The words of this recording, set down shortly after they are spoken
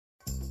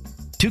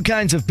2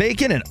 kinds of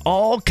bacon and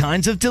all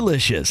kinds of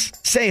delicious.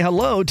 Say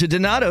hello to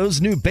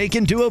Donato's new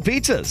Bacon Duo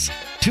pizzas.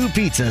 2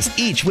 pizzas,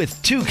 each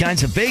with 2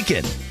 kinds of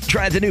bacon.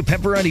 Try the new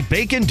Pepperoni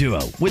Bacon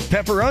Duo with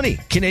pepperoni,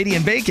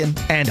 Canadian bacon,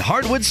 and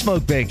hardwood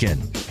smoked bacon.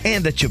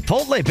 And the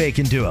Chipotle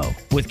Bacon Duo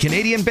with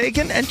Canadian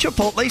bacon and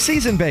Chipotle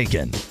seasoned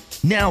bacon.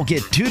 Now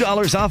get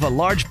 $2 off a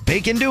large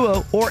Bacon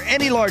Duo or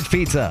any large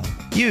pizza.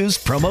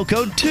 Use promo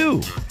code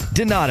 2.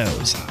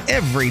 Donato's.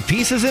 Every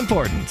piece is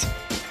important.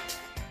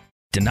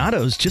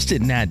 Donato's just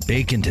didn't add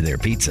bacon to their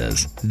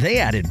pizzas. They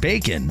added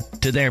bacon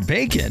to their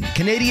bacon.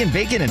 Canadian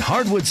bacon and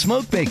hardwood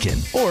smoked bacon.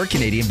 Or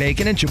Canadian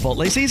bacon and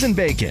Chipotle seasoned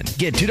bacon.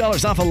 Get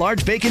 $2 off a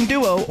large Bacon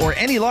Duo or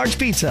any large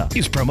pizza.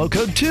 Use promo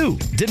code 2.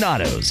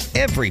 Donato's.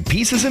 Every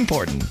piece is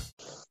important.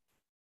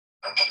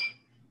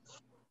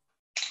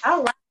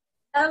 All right.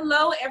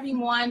 Hello,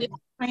 everyone. This is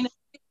Trina,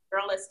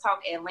 Girl Let's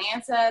Talk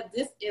Atlanta.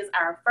 This is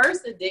our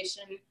first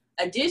edition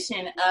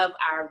of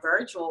our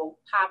virtual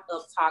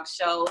pop-up talk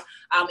show.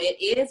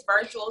 It is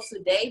virtual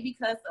today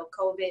because of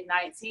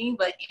COVID-19,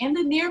 but in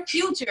the near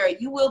future,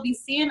 you will be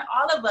seeing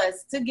all of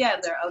us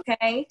together,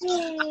 okay?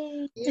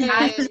 Yay.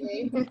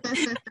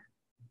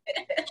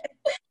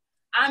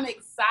 I'm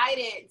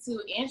excited to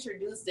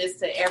introduce this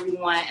to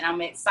everyone, and I'm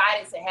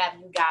excited to have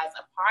you guys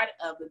a part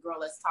of the Girl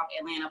Let's Talk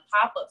Atlanta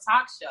pop-up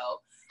talk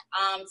show.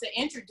 To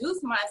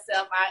introduce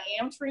myself, I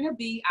am Trina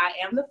B. I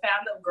am the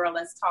founder of Girl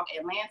Let's Talk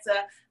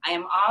Atlanta. I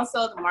am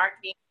also the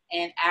marketing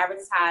and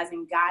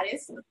advertising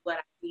goddess, what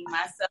I see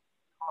myself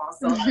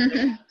also.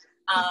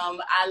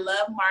 I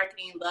love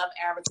marketing, love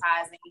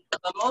advertising,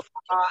 but most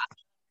of all,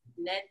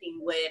 connecting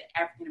with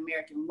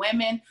African-American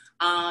women.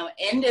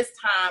 In this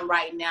time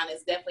right now,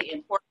 it's definitely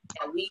important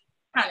that we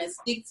kind of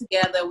stick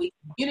together, we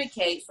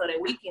communicate so that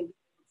we can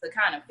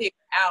kind of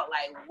figure out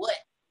like what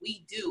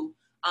we do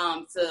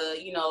to,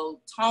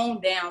 tone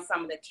down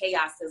some of the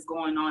chaos that's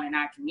going on in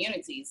our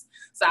communities.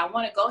 So I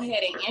want to go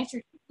ahead and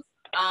introduce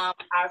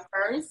our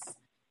first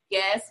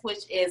guest,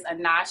 which is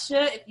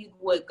Anasha. If you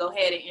would go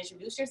ahead and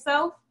introduce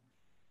yourself.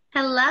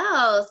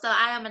 Hello. So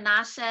I am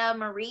Anasha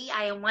Marie.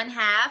 I am one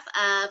half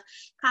of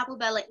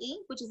Capabella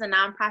Inc., which is a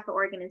nonprofit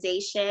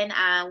organization.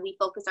 We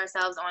focus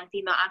ourselves on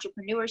female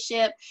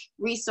entrepreneurship,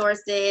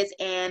 resources,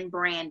 and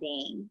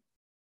branding.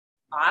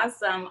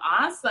 Awesome.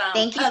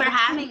 Thank you for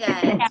having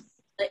us.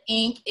 The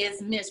ink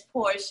is Miss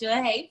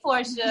Portia. Hey,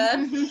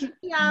 Portia.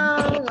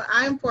 Yo,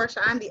 I'm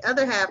Portia. I'm the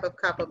other half of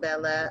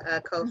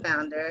Capabella,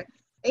 co-founder.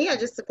 And yeah,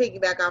 just to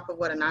piggyback off of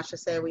what Anasha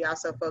said, we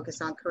also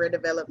focus on career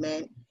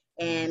development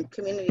and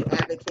community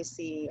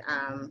advocacy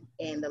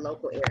in the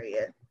local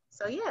area.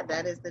 So yeah,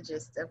 that is the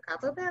gist of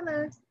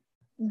Capabella.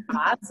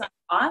 Awesome.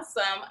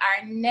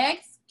 Our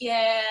next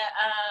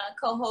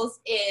co-host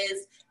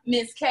is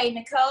Miss Kay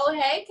Nicole.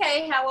 Hey,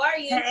 Kay, how are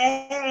you?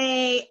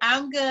 Hey,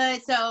 I'm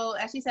good. So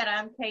as she said,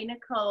 I'm Kay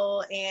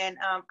Nicole, and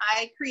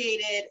I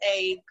created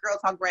a girl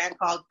talk brand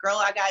called Girl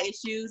I Got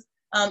Issues.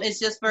 It's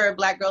just for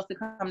Black girls to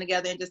come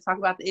together and just talk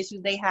about the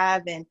issues they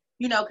have and,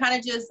 kind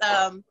of just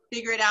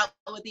figure it out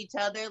with each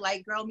other.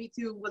 Like, girl, me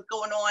too, what's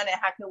going on and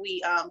how can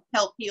we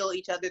help heal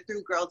each other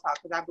through girl talk?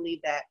 Because I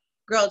believe that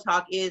girl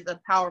talk is a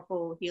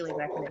powerful healing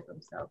mechanism.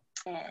 So,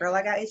 girl,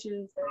 I got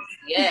issues.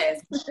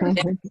 Yes.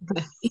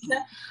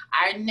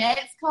 Our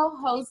next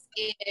co-host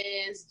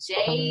is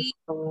Jay.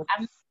 I'm not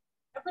going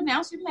to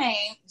pronounce your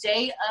name.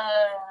 Jay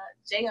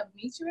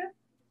Demetria?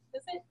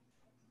 Is it?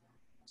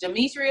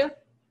 Demetria?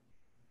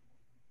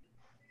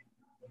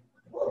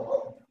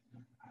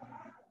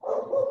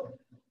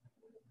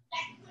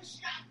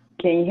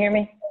 Can you hear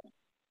me?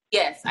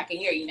 Yes, I can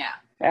hear you now.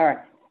 All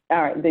right.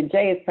 The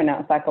J is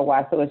pronounced like a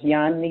Y, so it's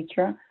Jan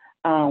Nitra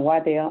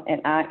Waddell, and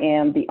I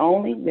am the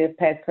only Live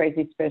Past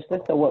Crazy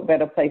specialist. So what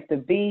better place to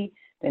be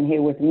than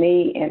here with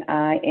me? And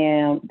I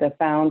am the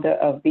founder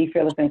of Be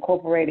Fearless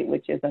Incorporated,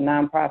 which is a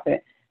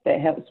nonprofit that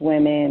helps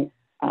women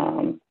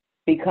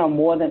become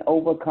more than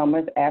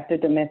overcomers after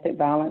domestic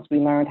violence. We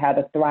learned how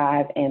to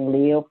thrive and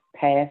live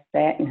past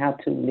that and how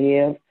to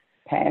live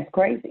past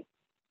crazy.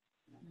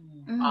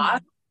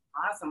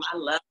 Awesome. I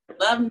love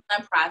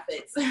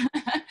nonprofits.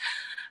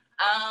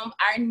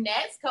 Our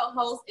next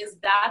co-host is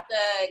Dr.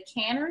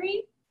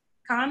 Canary.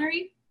 Hello,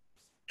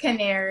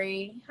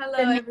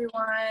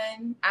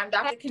 everyone. I'm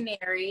Dr.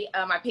 Canary.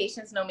 My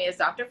patients know me as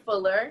Dr.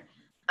 Fuller.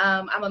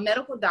 I'm a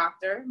medical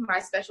doctor. My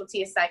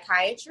specialty is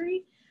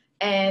psychiatry.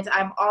 And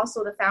I'm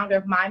also the founder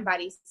of Mind,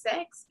 Body,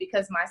 Sex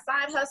because my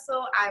side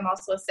hustle, I'm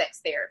also a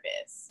sex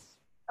therapist.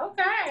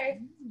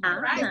 Okay. All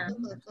right.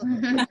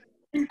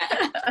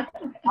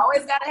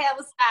 Always got to have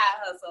a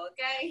side hustle,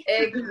 okay?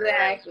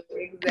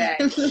 Exactly.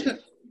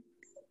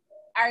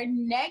 Our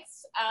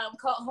next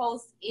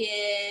co-host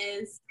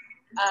is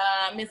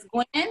Miss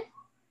Gwen.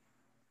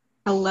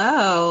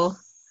 Hello.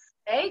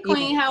 Hey,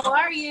 Queen. How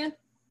are you?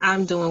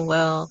 I'm doing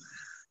well.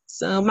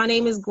 So my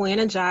name is Gwen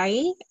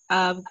Ajayi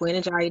of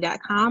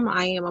gwenajayi.com.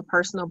 I am a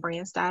personal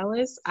brand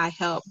stylist. I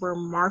help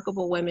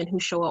remarkable women who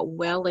show up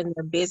well in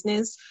their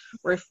business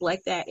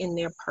reflect that in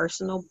their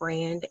personal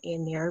brand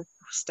and their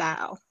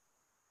style.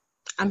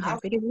 I'm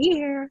happy to be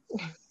here.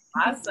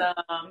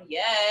 Awesome.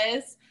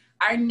 Yes.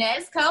 Our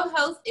next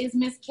co-host is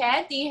Miss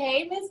Kathy.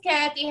 Hey, Miss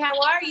Kathy, how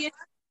are you?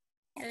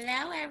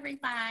 Hello,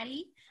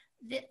 everybody.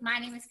 My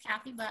name is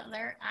Kathy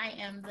Butler. I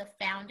am the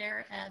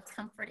founder of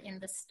Comfort in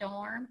the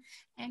Storm,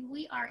 and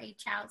we are a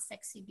child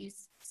sex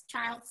abuse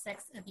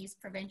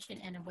prevention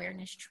and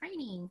awareness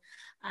training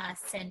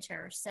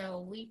center.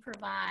 So we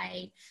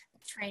provide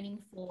training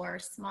for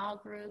small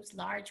groups,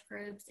 large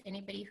groups,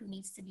 anybody who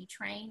needs to be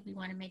trained. We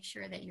want to make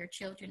sure that your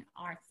children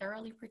are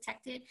thoroughly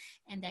protected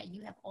and that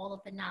you have all of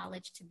the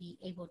knowledge to be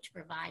able to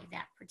provide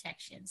that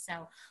protection.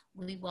 So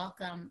we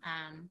welcome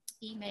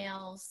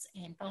emails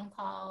and phone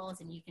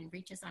calls, and you can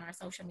reach us on our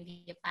social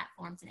media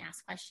platforms and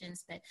ask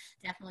questions, but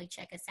definitely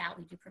check us out.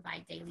 We do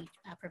provide daily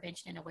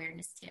prevention and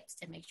awareness tips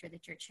to make sure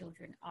that your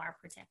children are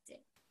protected.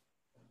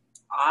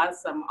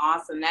 Awesome.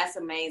 That's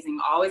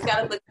amazing. Always got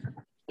to look at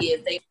the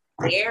kids.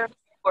 They're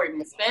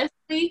important,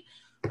 especially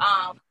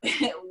I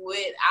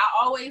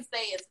always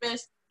say,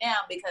 especially now,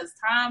 because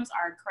times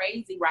are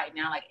crazy right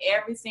now. Like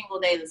every single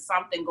day, there's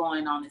something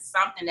going on. It's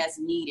something that's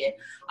needed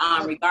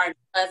regarding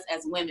us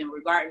as women,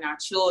 regarding our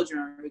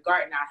children,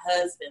 regarding our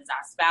husbands,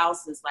 our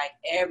spouses. Like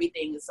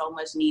everything is so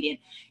much needed,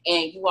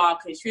 and you all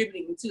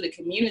contributing to the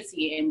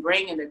community and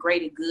bringing the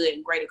greater good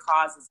and greater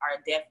causes are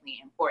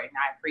definitely important.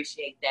 I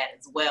appreciate that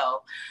as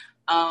well.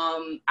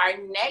 Our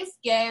next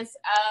guest,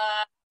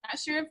 not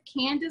sure if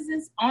Candace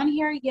is on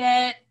here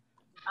yet,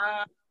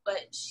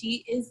 but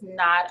she is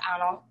not, I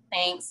don't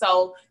think.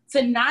 So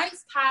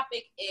tonight's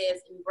topic is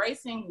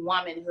embracing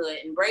womanhood,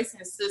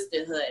 embracing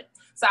sisterhood.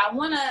 So I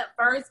want to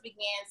first begin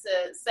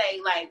to say,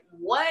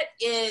 what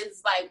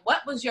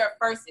was your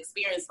first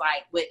experience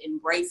like with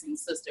embracing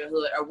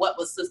sisterhood, or what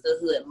was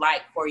sisterhood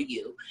like for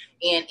you?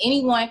 And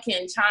anyone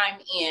can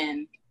chime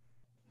in.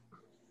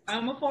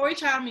 Before we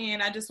chime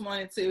in, I just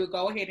wanted to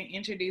go ahead and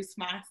introduce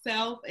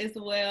myself as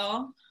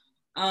well.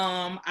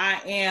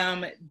 I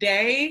am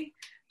Day,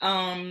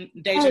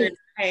 Deja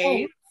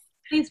Hayes.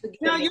 Please forgive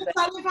me. No, you're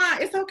totally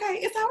fine. It's okay.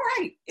 It's all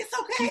right. It's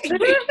okay.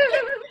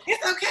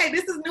 It's okay.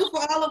 This is new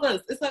for all of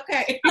us. It's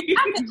okay.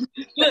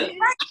 Look,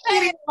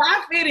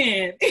 I fit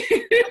in.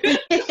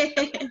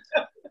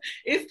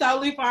 It's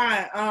totally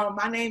fine.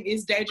 My name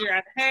is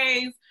Deja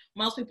Hayes.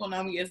 Most people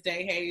know me as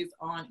Day Hayes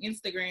on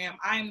Instagram.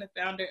 I am the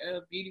founder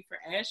of Beauty for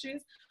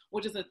Ashes,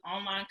 which is an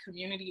online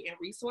community and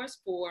resource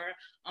for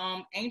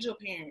angel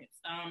parents,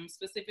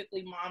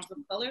 specifically moms of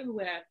color who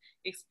have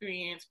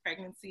experienced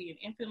pregnancy and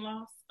infant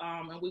loss.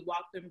 And we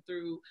walk them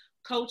through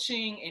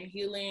coaching and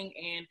healing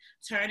and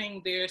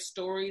turning their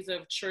stories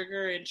of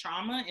trigger and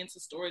trauma into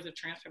stories of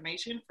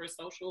transformation for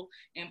social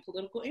and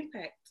political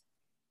impact.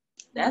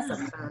 That's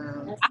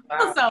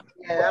awesome.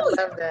 Yeah, I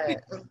love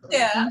that.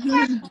 Yeah.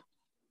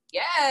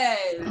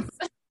 Yes.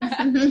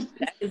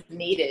 That is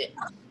needed.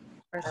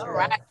 All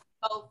right.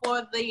 So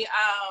for the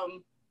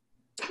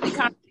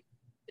conversation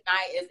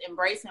tonight is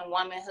embracing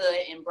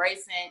womanhood,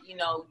 embracing,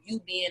 you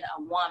being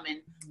a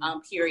woman,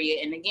 period.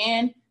 And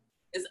again,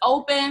 it's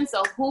open.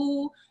 So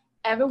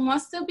whoever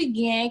wants to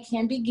begin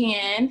can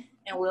begin,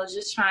 and we'll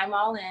just chime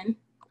all in.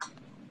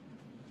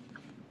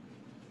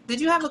 Did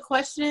you have a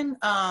question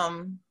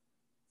to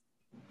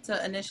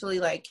initially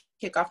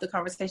kick off the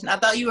conversation? I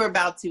thought you were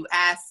about to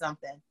ask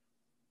something.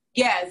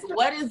 Yes.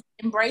 What is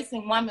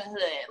embracing womanhood?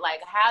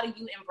 Like, how do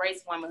you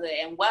embrace womanhood?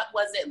 And what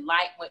was it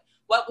like?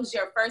 What was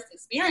your first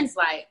experience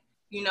like,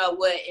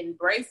 with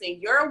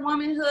embracing your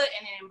womanhood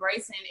and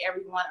embracing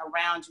everyone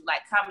around you,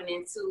 like coming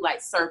into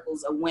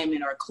circles of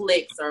women or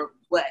cliques or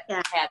what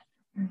happened?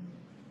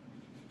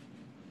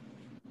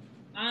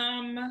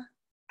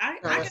 I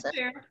can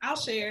share. I'll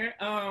share.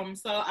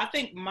 So I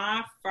think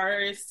my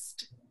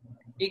first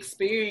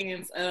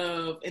experience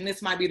of, and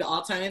this might be the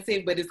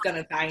alternative, but it's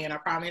gonna tie in, I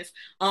promise,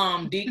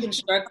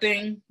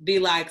 deconstructing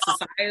the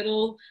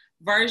societal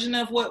version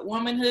of what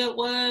womanhood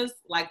was.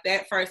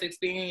 That first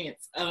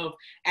experience of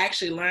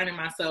actually learning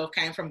myself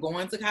came from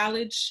going to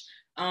college.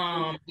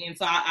 And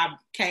so I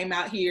came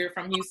out here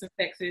from Houston,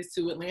 Texas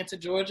to Atlanta,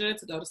 Georgia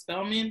to go to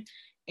Spelman,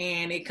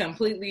 and it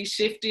completely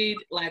shifted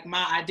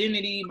my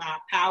identity, my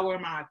power,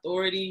 my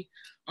authority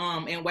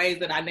in ways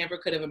that I never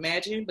could have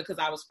imagined, because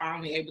I was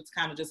finally able to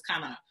kind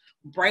of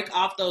break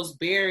off those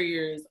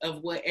barriers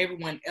of what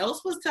everyone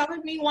else was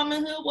telling me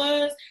womanhood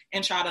was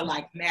and try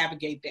to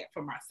navigate that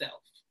for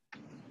myself.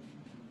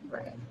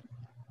 Right.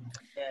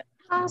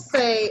 I'll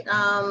say,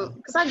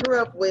 because I grew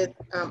up with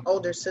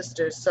older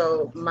sisters,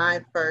 so my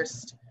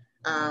first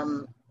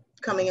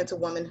coming into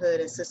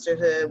womanhood and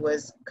sisterhood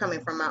was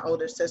coming from my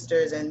older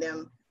sisters and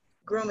them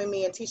grooming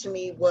me and teaching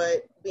me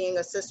what being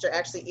a sister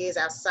actually is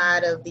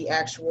outside of the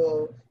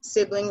actual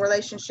sibling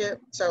relationship.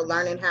 So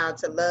learning how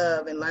to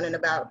love and learning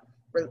about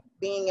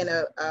being in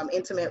a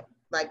intimate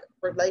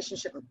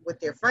relationship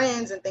with your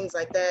friends and things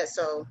like that.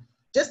 So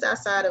just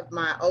outside of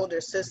my older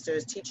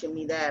sisters teaching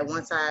me that,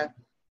 once I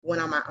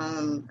went on my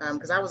own,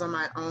 because I was on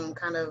my own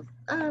kind of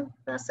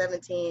about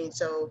 17.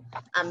 So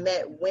I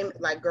met women,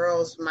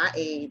 girls my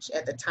age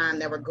at the time,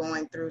 that were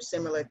going through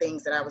similar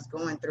things that I was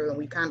going through, and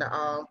we kind of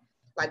all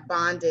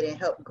bonded and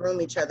helped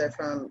groom each other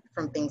from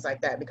things like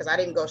that, because I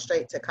didn't go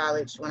straight to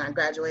college when I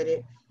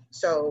graduated.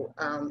 So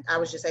I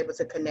was just able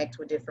to connect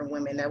with different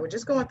women that were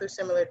just going through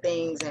similar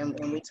things, and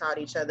we taught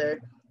each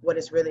other what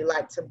it's really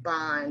like to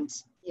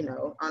bond,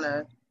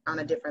 on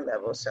a different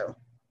level. So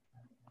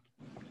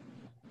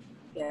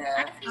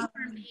I think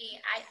for me,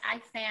 I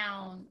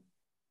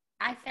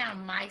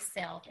found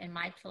myself in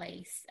my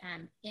place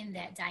in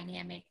that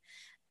dynamic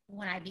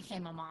when I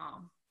became a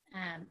mom.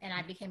 And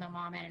I became a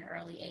mom at an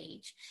early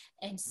age.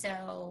 And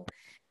so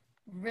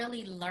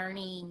really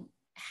learning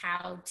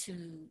how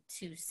to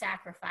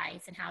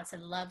sacrifice and how to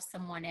love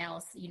someone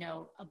else,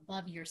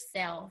 above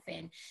yourself,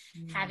 and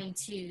having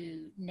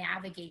to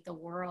navigate the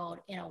world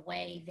in a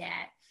way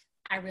that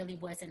I really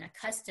wasn't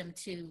accustomed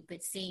to,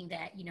 but seeing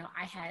that,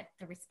 I had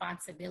the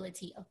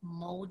responsibility of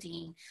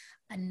molding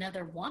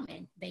another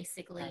woman,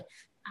 basically.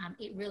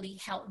 It really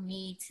helped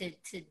me to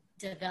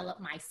develop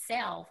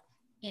myself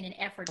in an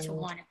effort to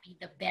want to be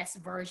the best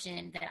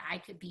version that I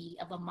could be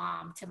of a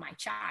mom to my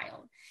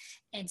child.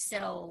 And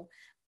so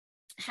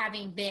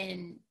having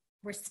been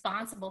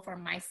responsible for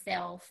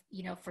myself,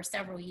 for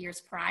several years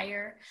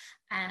prior,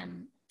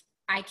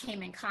 I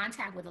came in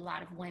contact with a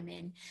lot of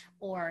women,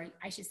 or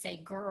I should say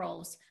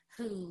girls,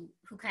 who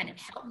kind of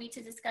helped me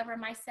to discover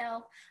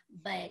myself,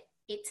 but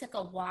it took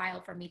a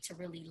while for me to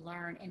really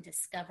learn and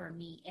discover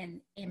me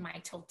in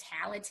my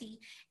totality.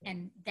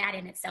 And that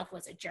in itself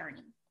was a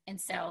journey.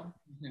 And so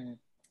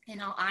in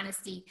all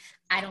honesty,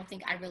 I don't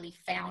think I really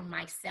found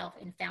myself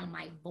and found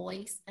my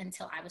voice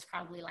until I was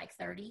probably like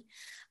 30.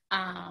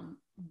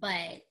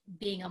 But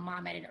being a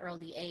mom at an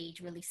early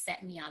age really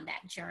set me on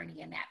that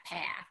journey and that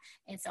path.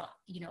 And so,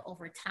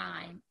 over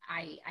time,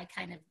 I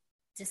kind of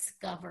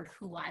discovered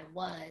who I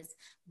was,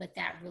 but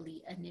that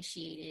really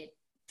initiated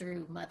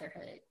through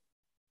motherhood.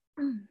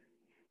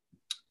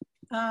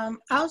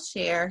 I'll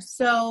share.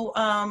 So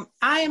I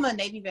am a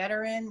Navy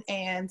veteran,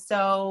 and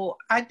so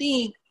I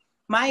think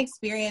my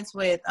experience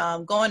with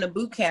going to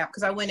boot camp,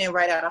 because I went in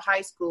right out of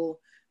high school,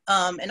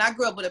 and I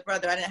grew up with a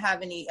brother. I didn't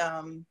have any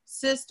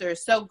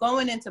sisters. So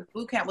going into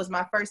boot camp was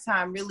my first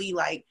time really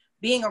like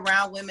being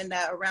around women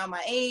that around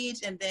my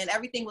age, and then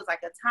everything was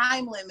like a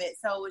time limit.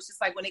 So it's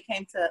just like when it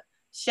came to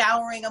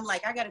showering, I'm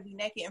like, I got to be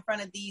naked in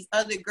front of these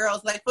other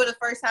girls. Like for the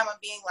first time I'm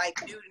being like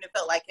nude, and it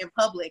felt like in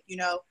public,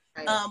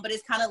 Right. But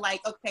it's kind of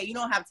like, okay, you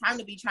don't have time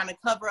to be trying to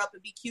cover up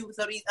and be cute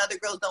so these other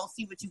girls don't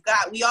see what you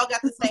got. We all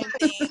got the same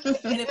thing.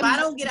 And if I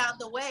don't get out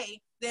the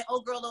way, then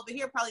old girl over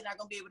here probably not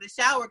going to be able to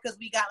shower because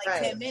we got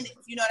like 10 minutes.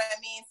 You know what I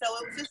mean? So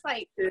it was just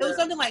like, it was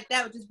something like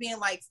that, just being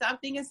like,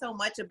 stop thinking so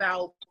much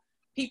about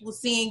people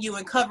seeing you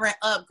and covering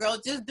up, girl.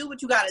 Just do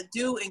what you got to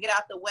do and get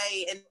out the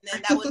way. And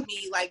then that was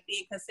me like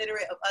being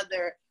considerate of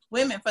other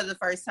women for the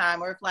first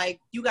time. Or if like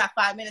you got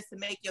 5 minutes to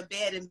make your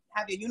bed and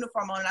have your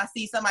uniform on, and I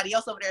see somebody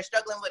else over there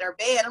struggling with her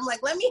bed, I'm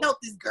like, let me help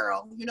this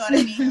girl. You know what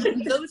I mean?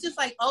 So it was just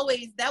like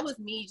always, that was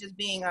me just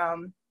being a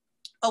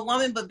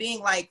woman, but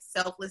being like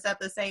selfless at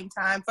the same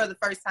time for the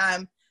first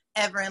time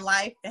ever in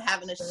life, and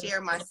having to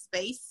share my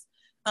space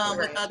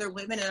with other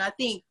women. And I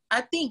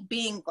think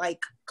being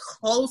like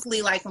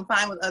closely like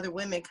confined with other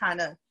women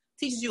kind of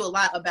teaches you a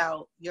lot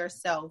about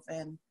yourself.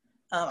 And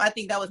I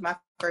think that was my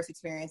first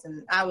experience,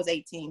 and I was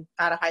 18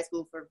 out of high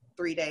school for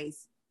 3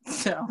 days.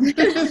 So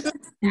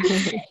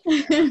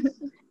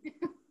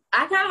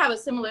I kind of have a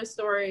similar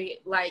story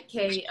like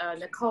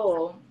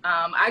Nicole.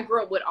 I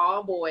grew up with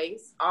all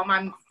boys. All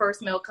my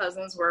first male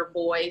cousins were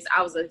boys.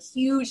 I was a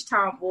huge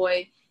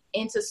tomboy,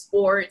 into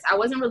sports. I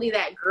wasn't really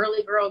that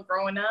girly girl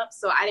growing up,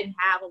 so I didn't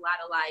have a lot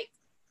of like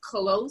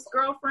close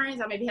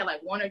girlfriends. I maybe had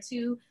like one or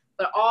two,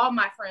 but all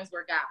my friends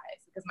were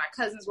guys because my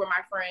cousins were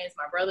my friends,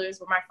 my brothers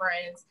were my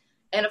friends.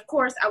 And of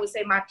course, I would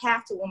say my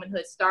path to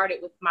womanhood started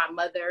with my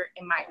mother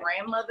and my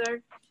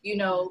grandmother,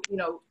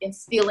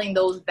 instilling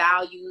those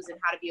values and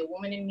how to be a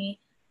woman in me.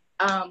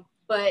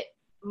 But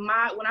when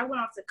I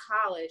went off to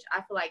college,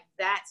 I feel like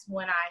that's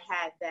when I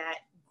had that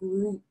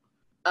group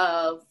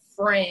of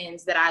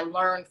friends that I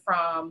learned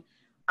from,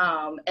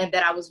 and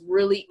that I was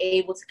really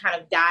able to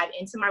kind of dive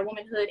into my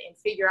womanhood and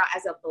figure out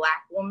as a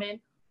Black woman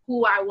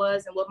who I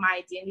was and what my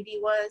identity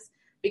was.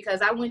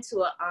 Because I went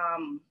to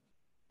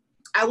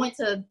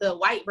the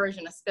white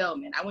version of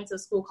Spelman. I went to a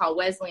school called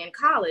Wesleyan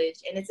College,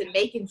 and it's in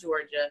Macon,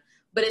 Georgia,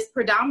 but it's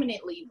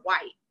predominantly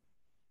white.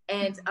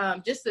 And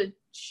just to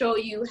show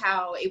you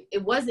how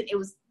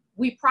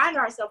we prided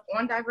ourselves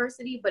on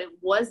diversity, but it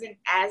wasn't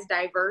as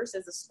diverse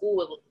as the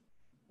school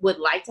would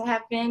like to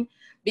have been,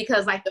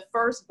 because like the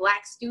first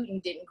Black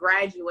student didn't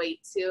graduate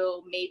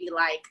till maybe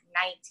like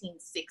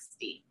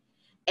 1960.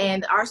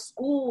 And our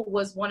school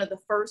was one of the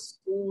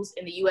first schools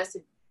in the U.S.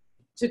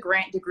 to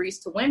grant degrees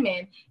to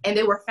women, and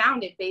they were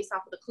founded based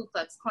off of the Ku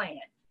Klux Klan.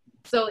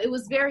 So it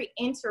was very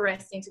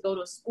interesting to go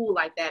to a school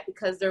like that,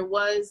 because there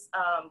was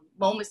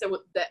moments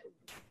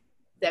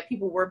that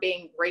people were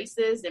being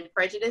racist and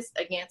prejudiced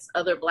against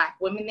other Black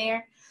women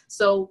there.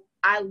 So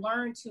I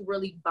learned to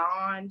really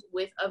bond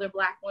with other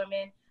Black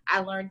women. I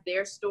learned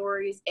their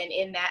stories, and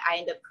in that I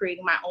ended up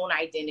creating my own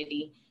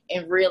identity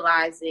and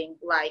realizing,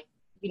 like,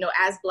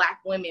 as Black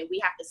women, we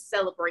have to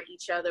celebrate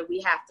each other.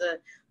 We have to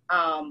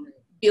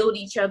build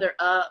each other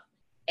up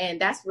And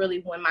that's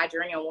really when my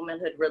journey on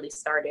womanhood really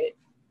started.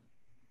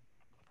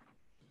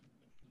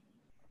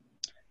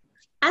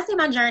 I think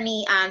my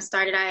journey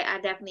started, I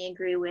definitely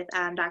agree with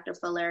Dr.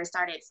 Fuller,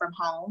 started from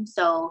home.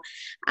 So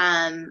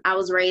I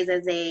was raised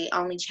as a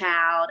only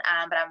child,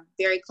 but I'm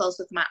very close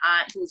with my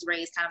aunt, who was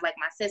raised kind of like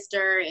my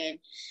sister.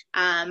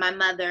 And my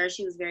mother,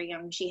 she was very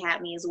young when she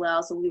had me as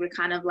well. So we were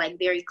kind of like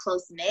very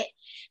close knit.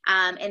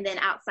 And then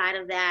outside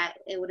of that,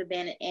 it would have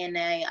been in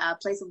a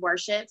place of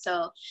worship.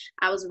 So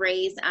I was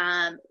raised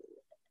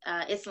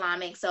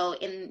Islamic. So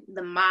in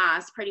the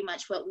mosque, pretty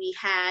much what we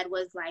had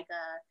was like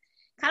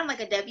kind of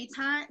like a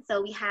debutante.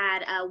 So we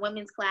had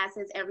women's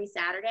classes every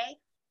Saturday.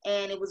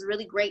 And it was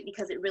really great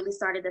because it really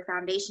started the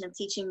foundation of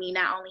teaching me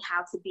not only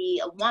how to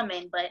be a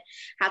woman, but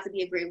how to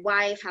be a great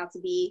wife, how to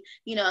be,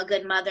 a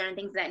good mother and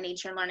things of that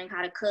nature, and learning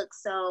how to cook.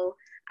 So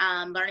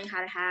learning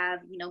how to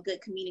have,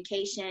 good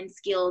communication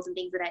skills and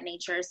things of that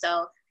nature.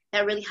 So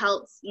that really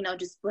helps,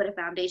 just put a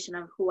foundation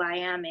of who I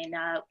am, and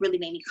really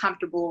made me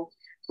comfortable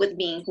with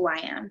being who I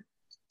am.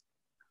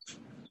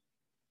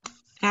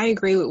 I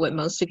agree with what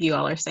most of you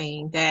all are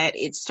saying, that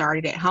it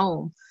started at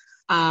home.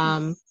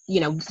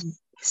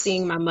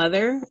 Seeing my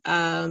mother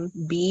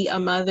be a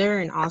mother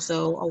and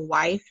also a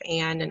wife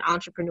and an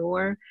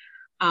entrepreneur,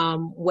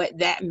 what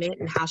that meant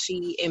and how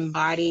she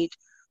embodied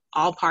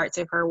all parts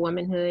of her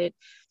womanhood.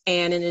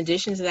 And in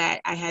addition to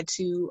that, I had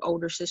two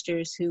older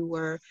sisters who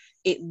were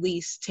at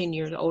least 10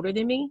 years older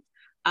than me.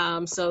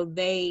 So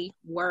they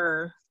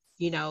were,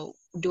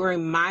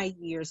 during my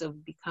years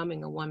of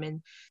becoming a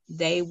woman,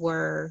 they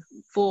were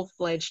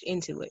full-fledged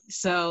into it.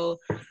 So,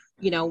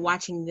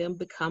 watching them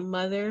become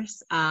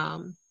mothers,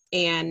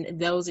 and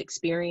those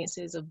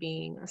experiences of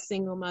being a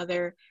single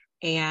mother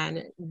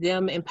and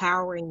them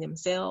empowering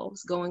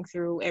themselves, going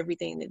through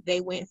everything that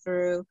they went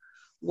through,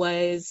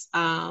 was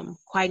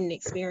quite an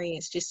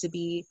experience, just to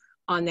be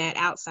on that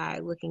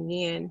outside looking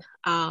in,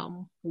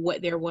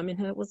 what their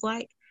womanhood was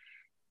like.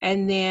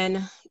 And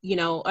then,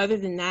 other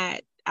than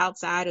that,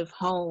 outside of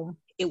home,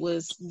 it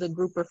was the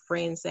group of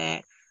friends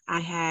that I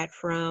had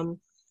from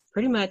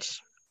pretty much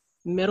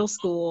middle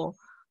school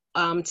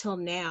till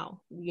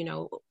now,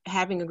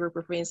 having a group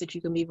of friends that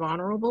you can be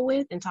vulnerable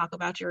with and talk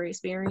about your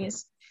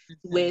experience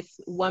with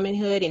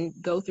womanhood and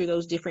go through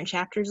those different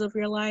chapters of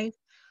your life.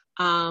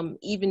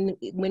 Even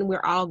when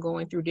we're all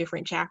going through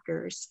different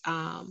chapters,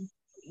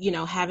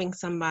 having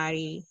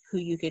somebody who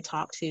you could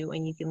talk to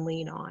and you can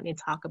lean on and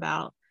talk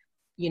about,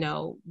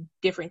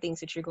 different things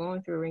that you're going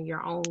through in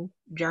your own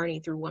journey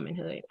through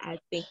womanhood. I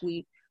think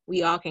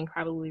we all can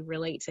probably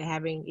relate to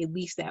having at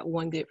least that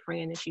one good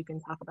friend that you can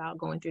talk about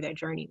going through that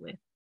journey with.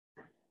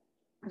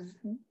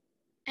 Mm-hmm.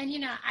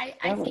 And,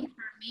 I think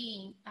for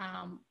me,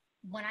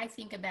 when I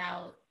think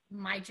about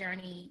my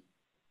journey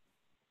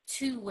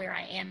to where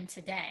I am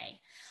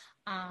today,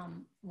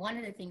 one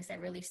of the things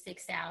that really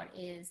sticks out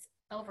is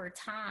over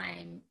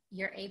time,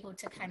 you're able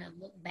to kind of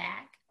look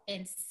back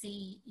and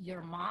see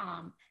your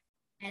mom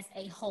as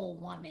a whole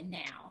woman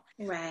now.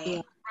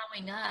 Right.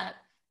 Growing up,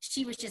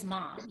 she was just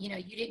mom. You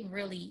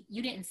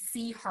didn't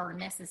see her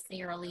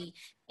necessarily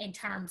in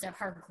terms of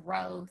her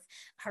growth,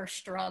 her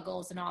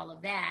struggles, and all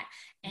of that.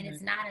 And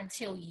It's not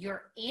until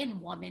you're in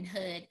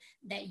womanhood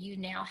that you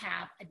now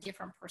have a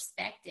different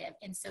perspective.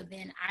 And so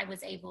then I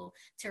was able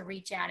to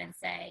reach out and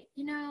say,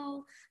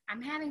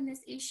 I'm having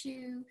this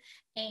issue,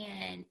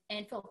 and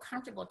feel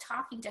comfortable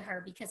talking to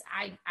her, because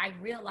I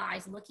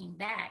realized looking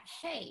back,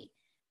 hey,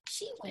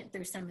 she went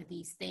through some of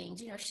these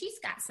things. She's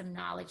got some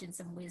knowledge and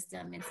some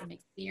wisdom and some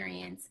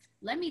experience.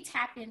 Let me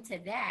tap into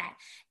that,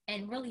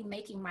 and really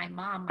making my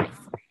mom my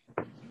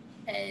friend.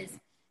 Because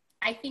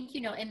I think,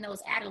 in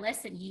those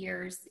adolescent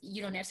years,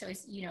 you don't necessarily,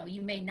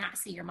 you may not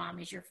see your mom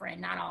as your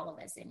friend, not all of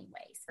us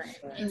anyways. Right.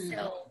 And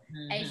so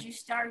as you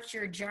start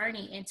your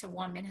journey into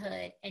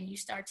womanhood and you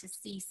start to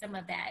see some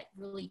of that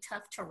really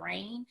tough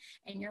terrain,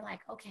 and you're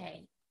like,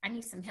 okay, I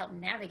need some help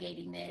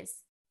navigating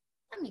this.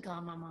 Let me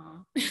call my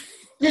mom.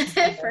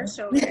 For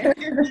sure.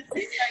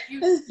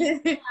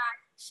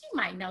 She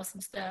might know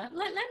some stuff.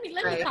 Let me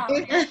call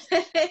her.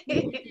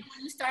 When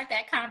you start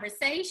that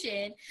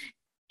conversation,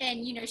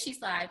 and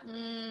she's like,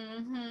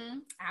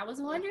 I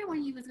was wondering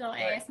when you was gonna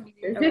ask me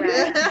this. I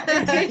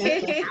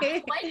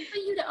was waiting for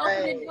you to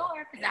open the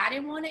door, because I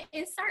didn't want to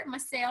insert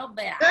myself,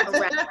 but I was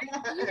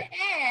waiting for you to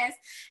ask.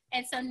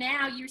 And so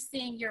now you're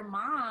seeing your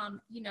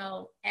mom,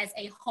 as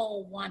a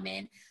whole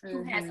woman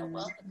who has a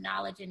wealth of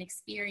knowledge and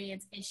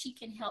experience, and she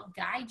can help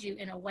guide you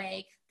in a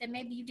way that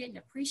maybe you didn't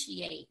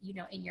appreciate,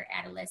 in your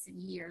adolescent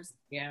years.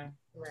 Yeah.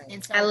 Right.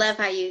 And so I love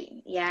how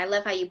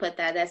you put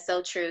that. That's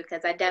so true,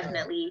 because I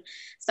definitely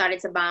started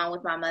to bond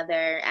with my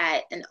mother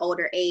at an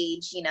older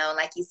age,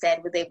 like you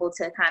said, was able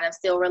to kind of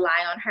still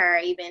rely on her,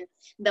 even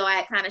though I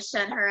had kind of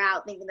shunned her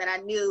out, thinking that I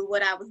knew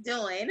what I was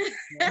doing.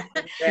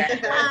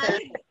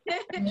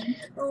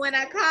 When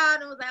I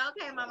called and was like,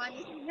 okay, Mom, I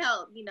need some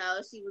help,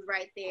 she was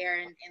right there.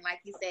 And like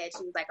you said,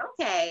 she was like,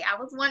 okay, I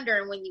was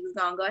wondering when you was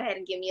going to go ahead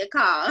and give me a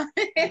call.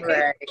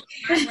 Right.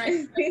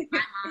 My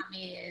mom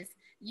is,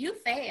 you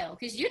failed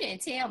because you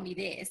didn't tell me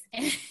this.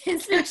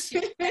 And so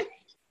she,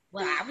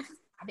 well,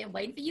 I've been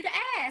waiting for you to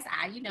ask.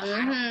 I don't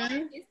want to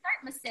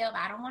insert myself.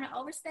 I don't want to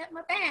overstep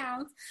my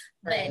bounds.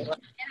 But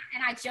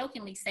and I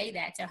jokingly say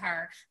that to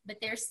her. But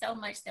there's so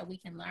much that we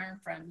can learn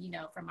from,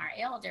 from our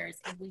elders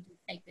if we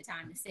just take the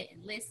time to sit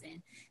and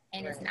listen.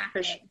 And it's not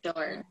that they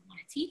want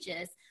to teach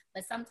us,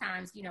 but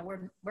sometimes,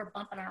 we're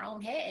bumping our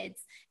own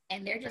heads,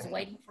 and they're just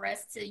waiting for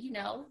us to,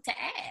 to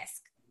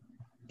ask.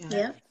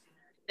 Yeah.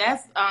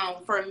 That's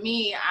for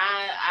me,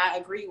 I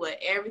agree with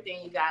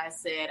everything you guys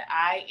said.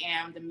 I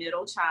am the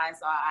middle child,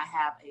 so I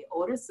have an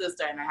older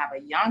sister and I have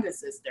a younger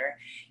sister,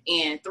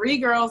 and 3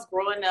 girls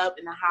growing up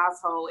in the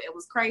household. It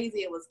was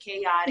crazy. It was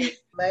chaotic.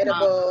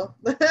 Relatable.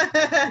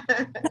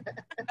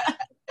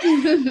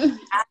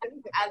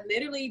 I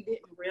literally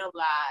didn't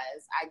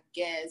realize, I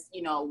guess,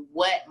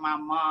 what my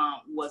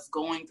mom was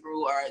going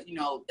through, or,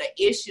 the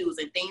issues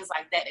and things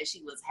like that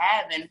she was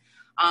having.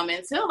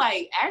 Until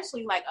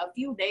actually a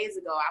few days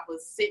ago, I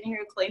was sitting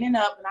here cleaning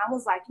up, and I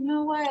was like, you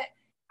know what?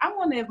 I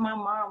wonder if my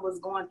mom was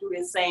going through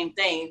the same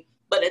thing.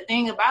 But the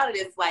thing about it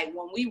is,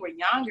 when we were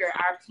younger,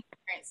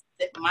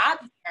 my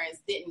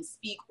parents didn't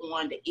speak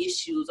on the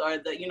issues or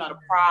the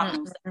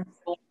problems that was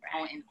going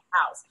on in the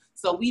house.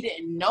 So we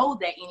didn't know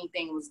that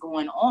anything was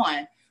going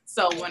on.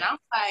 So when I'm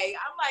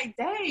like,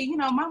 dang,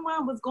 my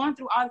mom was going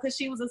through all, because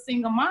she was a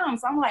single mom.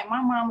 So I'm like,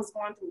 my mom was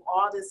going through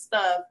all this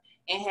stuff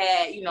and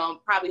had,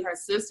 probably her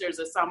sisters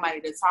or somebody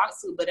to talk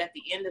to. But at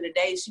the end of the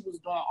day, she was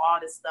doing all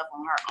this stuff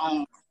on her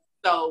own.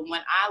 So when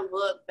I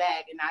look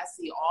back and I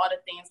see all the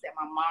things that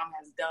my mom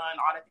has done,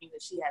 all the things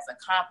that she has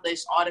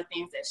accomplished, all the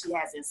things that she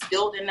has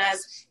instilled in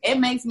us, it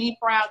makes me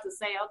proud to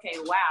say, okay,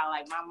 wow,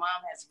 my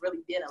mom has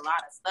really did a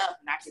lot of stuff,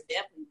 and I could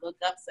definitely look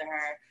up to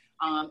her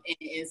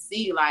and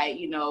see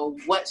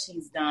what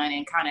she's done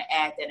and kind of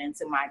add that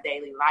into my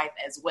daily life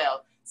as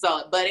well.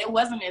 So, but it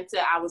wasn't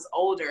until I was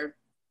older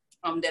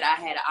that I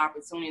had an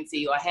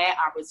opportunity, or had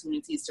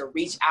opportunities to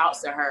reach out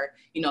to her,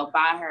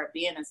 by her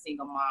being a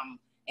single mom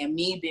and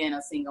me being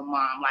a single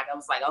mom. I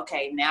was like,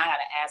 okay, now I got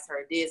to ask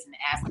her this and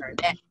ask her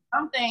that.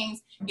 Some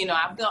things,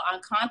 I feel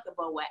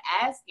uncomfortable with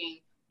asking,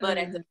 but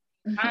at the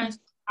time, she's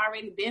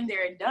already been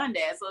there and done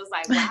that. So it's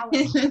like, wow, I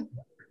was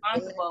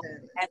uncomfortable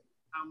asking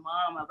my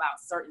mom about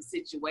certain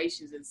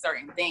situations and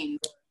certain things.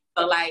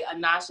 So like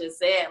Anasha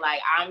said,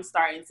 I'm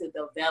starting to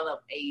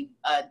develop a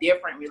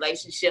different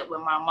relationship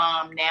with my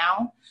mom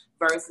now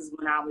versus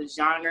when I was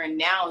younger. And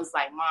now it's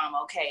like, Mom,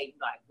 okay,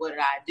 what did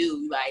I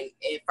do?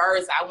 At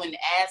first I wouldn't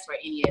ask for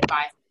any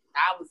advice.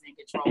 I was in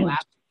control. I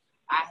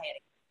had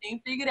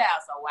everything figured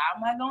out. So why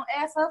am I going to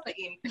ask her for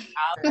anything?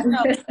 I don't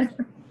know.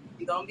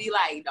 You're going to be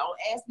like, don't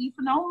ask me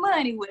for no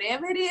money,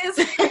 whatever it is.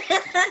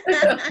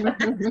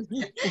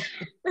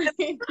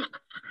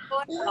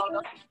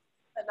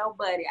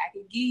 Nobody. I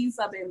can give you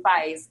some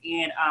advice,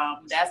 and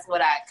that's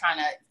what I kind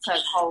of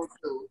took hold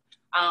to.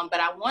 But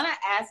I want to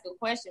ask a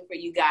question for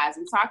you guys.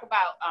 We talk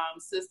about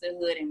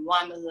sisterhood and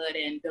womanhood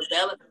and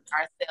developing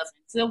ourselves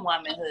into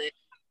womanhood,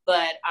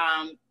 but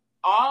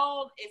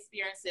all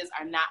experiences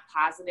are not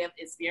positive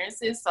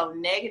experiences. So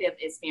negative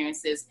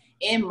experiences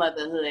in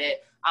motherhood.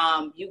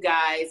 You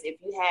guys, if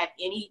you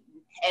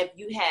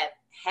have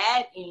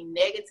had any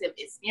negative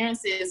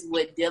experiences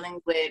with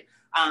dealing with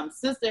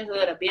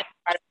sisterhood or being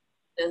part of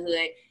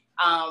sisterhood,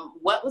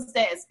 what was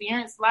that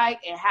experience like,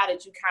 and how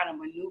did you kind of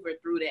maneuver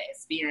through that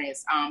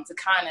experience to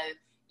kind of,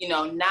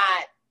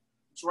 not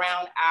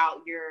drown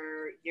out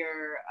your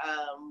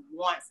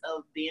wants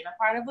of being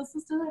a part of a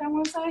sisterhood, I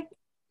want to say?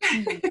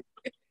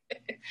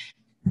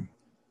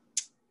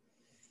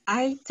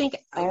 I think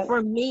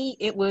for me,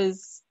 it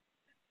was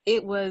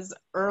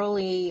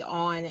early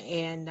on,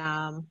 and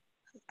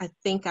I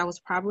think I was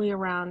probably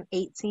around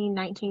 18,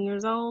 19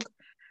 years old.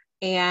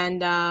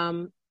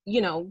 And,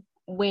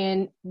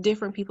 when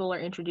different people are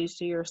introduced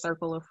to your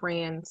circle of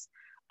friends,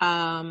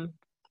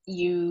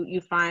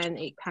 you find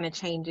it kind of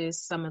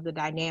changes some of the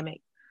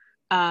dynamic.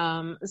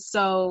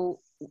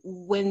 So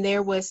when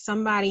there was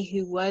somebody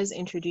who was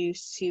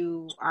introduced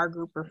to our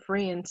group of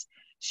friends,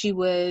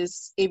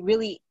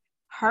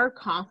 her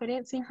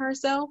confidence in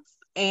herself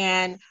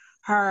and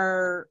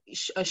her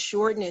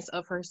assuredness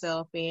of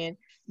herself and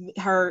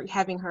her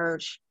having her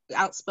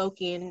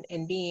outspoken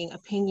and being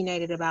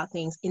opinionated about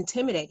things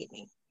intimidated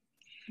me.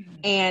 Mm-hmm.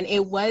 And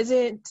it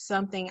wasn't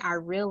something I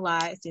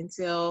realized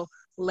until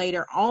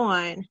later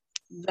on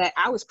that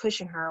I was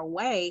pushing her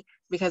away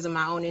because of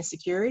my own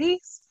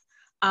insecurities.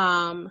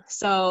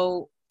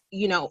 So,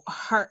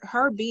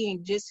 her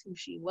being just who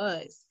she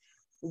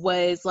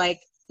was like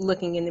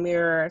looking in the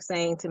mirror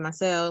saying to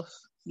myself,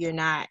 you're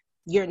not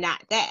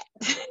that.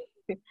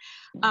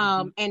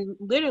 And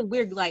literally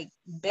we're like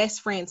best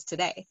friends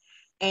today.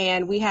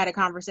 And we had a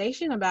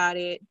conversation about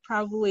it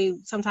probably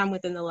sometime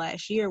within the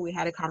last year. We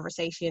had a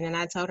conversation, and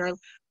I told her,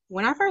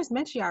 when I first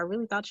met you, I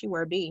really thought you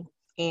were a B,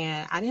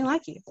 and I didn't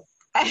like you.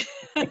 And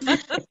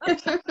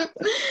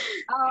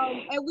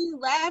we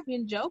laugh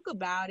and joke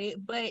about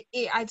it, but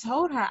I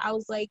told her, I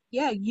was like,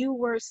 yeah, you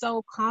were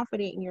so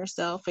confident in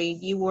yourself,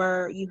 and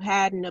you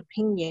had an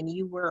opinion,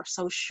 you were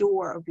so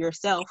sure of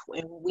yourself,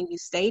 and when you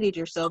stated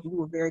yourself, you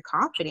were very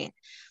confident.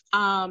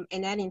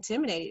 And that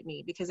intimidated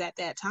me because at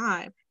that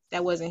time,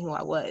 that wasn't who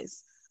I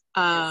was.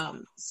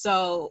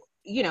 So,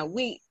 you know,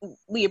 we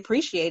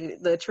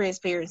appreciated the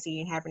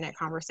transparency and having that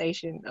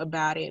conversation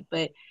about it.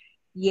 But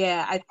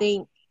yeah, I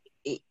think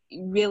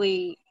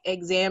really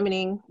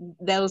examining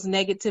those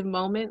negative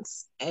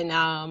moments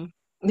and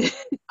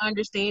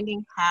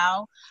understanding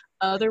how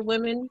other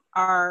women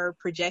are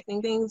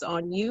projecting things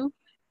on you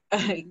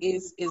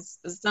is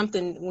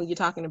something when you're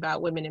talking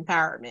about women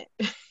empowerment.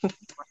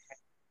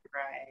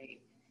 Right.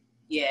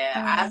 Yeah,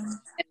 I've had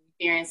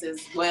experience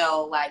as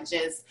well, like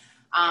just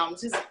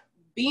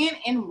being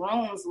in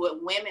rooms with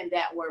women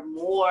that were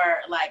more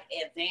like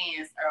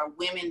advanced or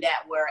women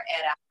that were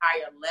at a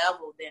higher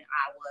level than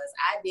I was.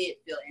 I did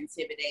feel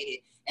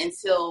intimidated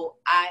until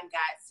I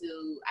got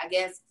to, I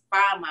guess,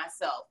 find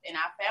myself. And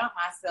I found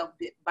myself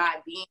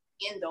by being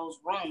in those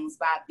rooms,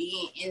 by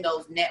being in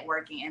those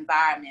networking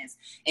environments,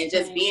 and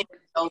just being in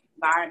those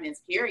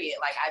environments, period.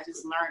 Like, I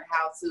just learned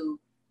how to,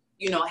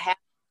 you know, have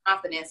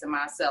confidence in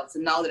myself to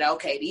know that,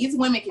 okay, these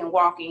women can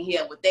walk in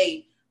here with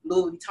they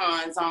Louis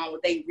Vuittons on,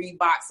 with they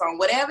Reeboks on,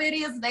 whatever it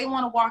is they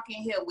want to walk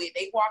in here with,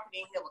 they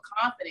walking in here with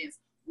confidence.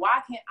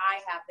 Why can't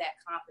I have that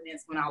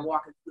confidence when I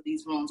walk into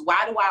these rooms?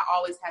 Why do I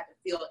always have to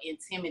feel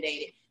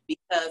intimidated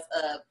because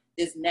of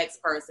this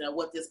next person or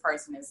what this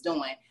person is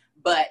doing?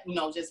 But, you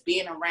know, just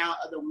being around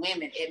other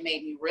women, it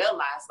made me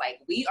realize,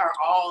 like, we are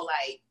all,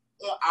 like,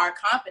 our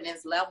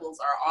confidence levels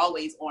are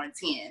always on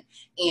 10.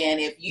 And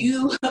if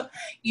you,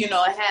 you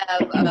know,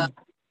 have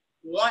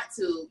want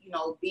to, you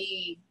know,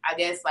 be, I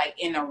guess, like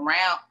in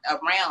around,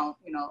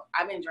 you know,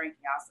 I've been drinking,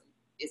 y'all, so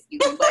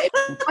excuse me, but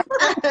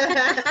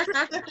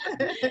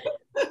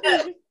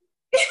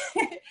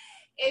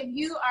if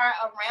you are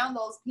around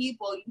those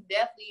people, you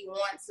definitely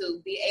want to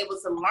be able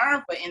to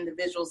learn for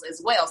individuals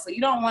as well. So you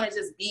don't want to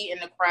just be in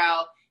the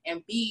crowd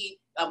and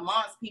be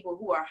amongst people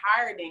who are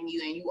higher than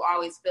you and you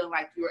always feel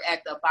like you're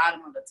at the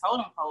bottom of the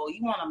totem pole.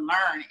 You want to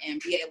learn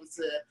and be able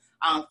to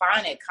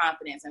find that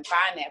confidence and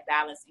find that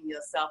balance in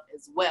yourself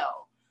as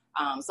well.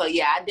 So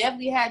yeah, I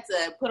definitely had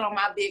to put on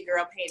my big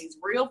girl panties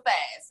real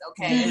fast,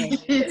 okay?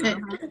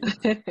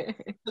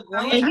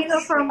 And you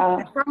know,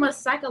 from a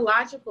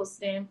psychological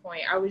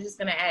standpoint, I was just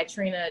going to add,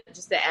 Trina,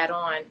 just to add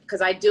on, because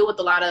I deal with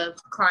a lot of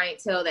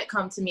clientele that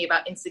come to me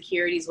about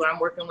insecurities when I'm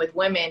working with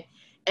women.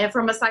 And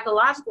from a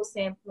psychological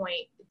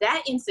standpoint,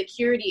 that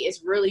insecurity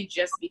is really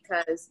just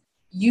because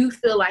you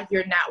feel like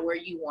you're not where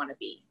you want to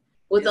be.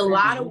 With a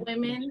lot of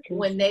women,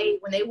 when they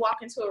walk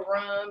into a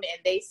room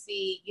and they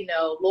see, you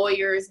know,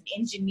 lawyers and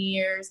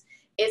engineers,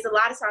 it's a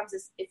lot of times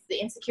it's the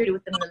insecurity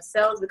within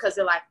themselves because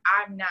they're like,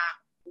 I'm not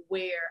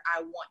where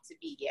I want to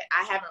be yet.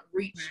 I haven't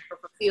reached or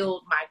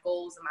fulfilled my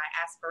goals and my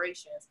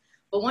aspirations.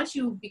 But once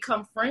you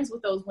become friends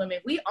with those women,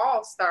 we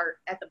all start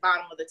at the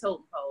bottom of the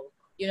totem pole.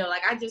 You know,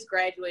 like I just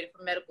graduated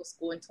from medical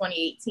school in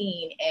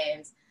 2018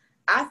 and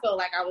I felt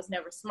like I was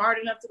never smart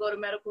enough to go to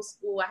medical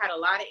school. I had a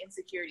lot of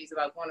insecurities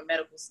about going to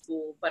medical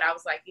school, but I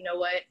was like, you know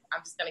what?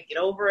 I'm just going to get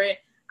over it.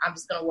 I'm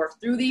just going to work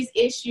through these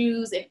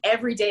issues. And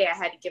every day I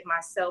had to give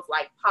myself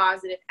like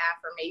positive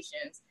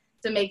affirmations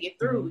to make it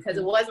through because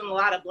it wasn't a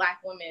lot of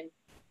Black women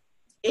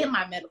in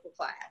my medical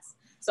class.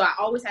 So I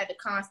always had to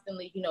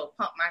constantly, you know,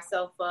 pump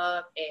myself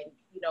up and,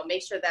 you know,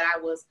 make sure that I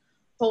was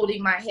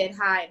holding my head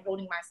high and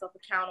holding myself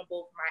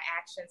accountable for my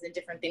actions and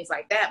different things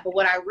like that. But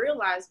what I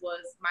realized was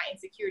my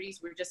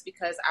insecurities were just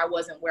because I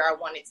wasn't where I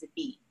wanted to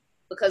be.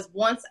 Because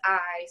once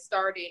I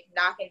started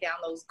knocking down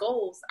those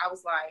goals, I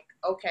was like,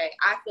 okay,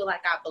 I feel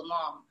like I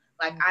belong.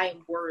 Like I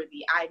am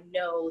worthy. I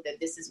know that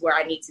this is where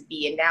I need to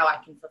be. And now I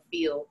can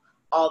fulfill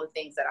all the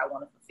things that I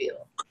want to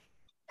fulfill.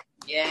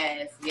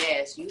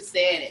 Yes, you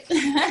said it.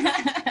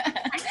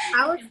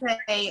 I would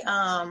say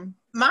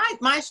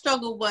my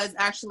struggle was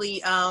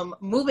actually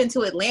moving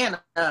to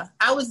Atlanta.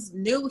 I was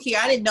new here.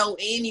 I didn't know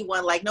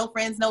anyone, like no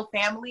friends, no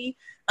family.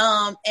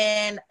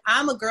 And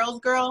I'm a girl's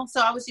girl.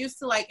 So I was used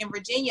to like in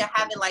Virginia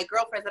having like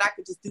girlfriends that I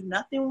could just do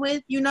nothing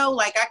with, you know,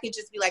 like I could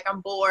just be like,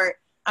 I'm bored.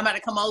 I'm about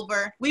to come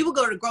over. We would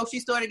go to the grocery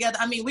store together.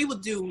 I mean, we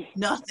would do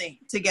nothing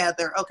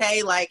together.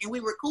 Okay. Like, and we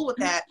were cool with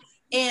that.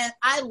 And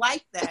I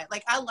like that.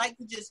 Like, I like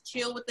to just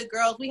chill with the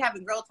girls. We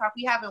having girl talk.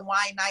 We having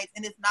wine nights.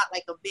 And it's not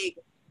like a big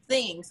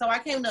thing. So I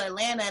came to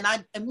Atlanta and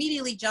I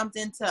immediately jumped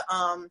into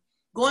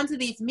going to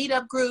these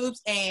meetup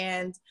groups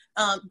and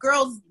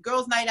girls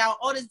night out,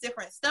 all this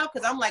different stuff.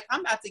 Because I'm like,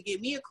 I'm about to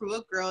get me a crew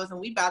of girls and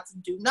we about to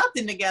do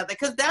nothing together.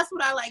 Because that's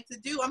what I like to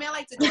do. I mean, I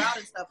like to go out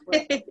and stuff.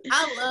 But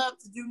I love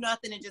to do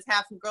nothing and just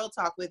have some girl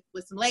talk with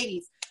some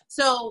ladies.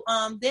 So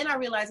then I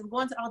realized I'm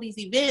going to all these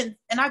events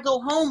and I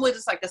go home with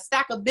just like a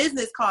stack of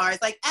business cards.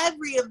 Like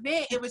every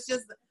event, it was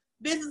just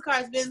business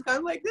cards. I'm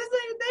like, they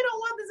don't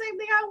want the same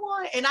thing I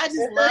want. And I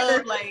just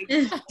love like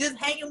just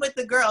hanging with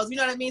the girls. You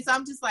know what I mean? So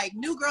I'm just like,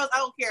 new girls, I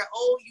don't care.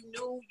 Oh, you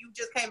knew, you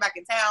just came back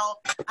in town.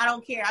 I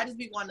don't care. I just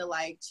be wanting to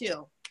like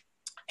chill.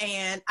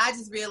 And I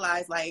just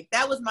realized like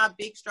that was my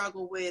big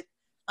struggle with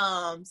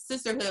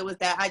sisterhood, was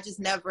that I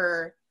just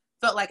never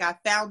felt like I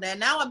found that.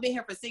 Now I've been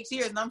here for 6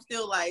 years and I'm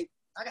still like,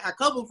 I got a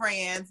couple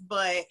friends,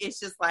 but it's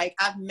just like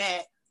I've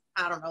met,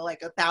 I don't know,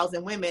 like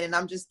 1,000 women, and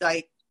I'm just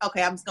like,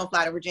 okay, I'm just gonna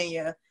fly to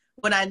Virginia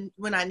when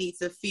I need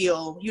to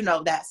feel, you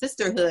know, that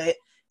sisterhood.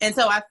 And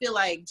so I feel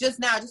like just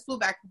flew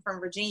back from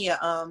Virginia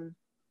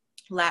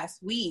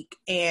last week,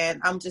 and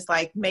I'm just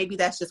like, maybe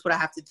that's just what I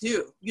have to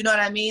do. You know what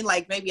I mean?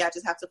 Like, maybe I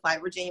just have to fly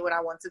to Virginia when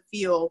I want to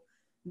feel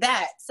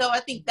that. So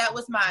I think that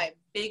was my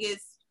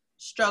biggest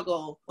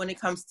struggle when it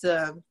comes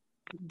to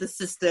the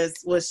sisters,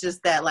 was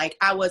just that, like,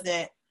 I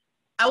wasn't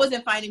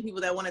finding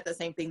people that wanted the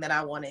same thing that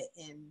I wanted.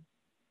 And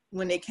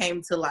when it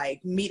came to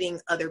like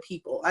meeting other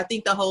people, I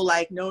think the whole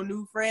like no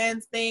new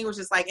friends thing was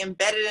just like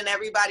embedded in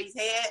everybody's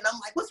head. And I'm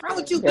like, what's wrong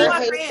with you? Be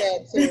my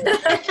friend.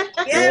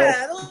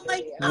 Yeah.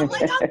 I'm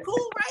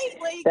cool, right?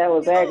 Like, that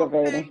was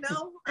aggravating.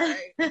 No? All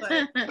right. But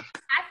I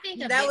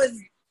think that was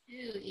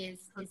too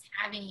is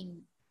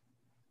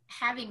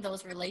having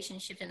those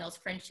relationships and those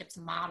friendships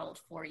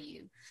modeled for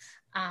you.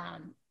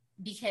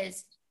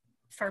 Because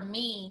for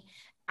me,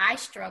 I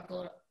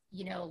struggled,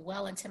 you know,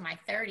 well into my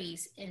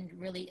 30s in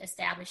really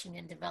establishing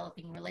and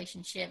developing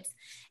relationships.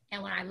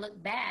 And when I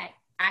look back,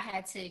 I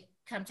had to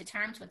come to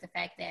terms with the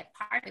fact that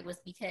part of it was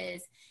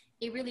because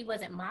it really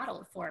wasn't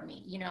modeled for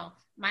me. You know,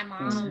 my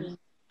mom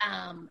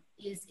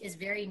is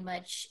very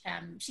much,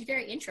 she's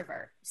very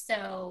introvert.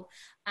 So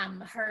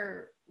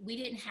we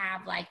didn't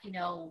have like, you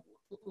know,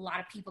 a lot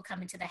of people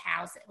come into the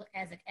house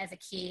as a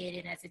kid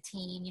and as a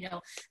teen. You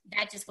know,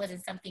 that just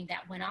wasn't something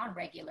that went on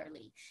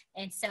regularly.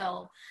 And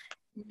so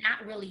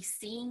not really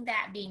seeing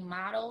that being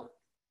modeled,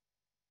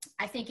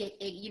 I think it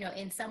you know,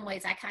 in some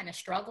ways I kind of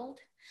struggled.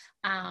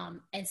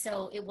 And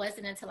so it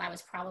wasn't until I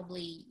was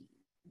probably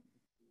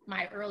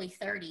my early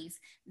 30s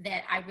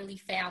that I really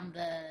found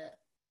the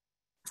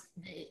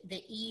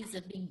ease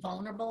of being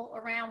vulnerable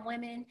around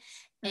women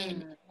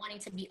and wanting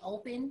to be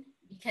open,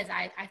 because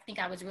I think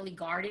I was really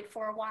guarded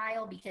for a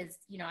while because,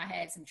 you know, I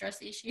had some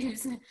trust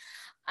issues.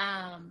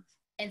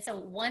 And so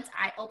once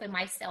I opened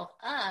myself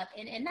up,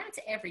 and not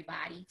to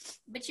everybody,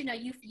 but, you know,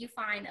 you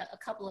find a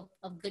couple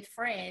of good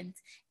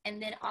friends,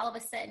 and then all of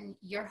a sudden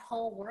your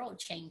whole world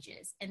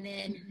changes. And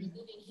then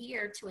moving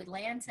here to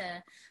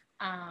Atlanta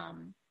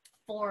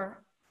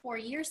 4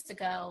 years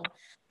ago,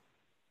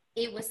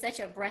 it was such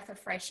a breath of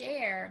fresh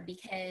air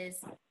because,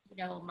 you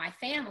know, my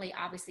family,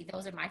 obviously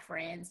those are my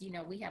friends. You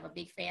know, we have a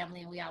big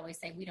family, and we always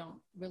say we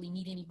don't really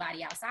need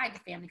anybody outside the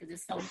family because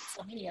there's so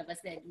many of us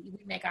that we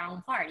make our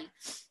own party.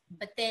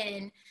 But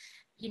then,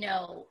 you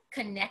know,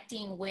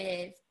 connecting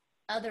with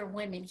other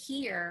women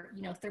here,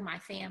 you know, through my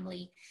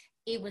family,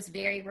 it was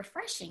very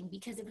refreshing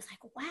because it was like,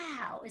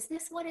 wow, is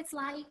this what it's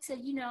like to,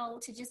 you know,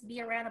 to just be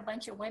around a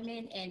bunch of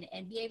women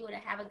and be able to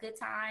have a good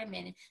time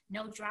and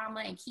no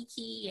drama and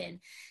kiki, and,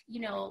 you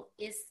know,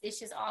 it's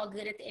just all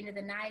good at the end of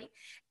the night.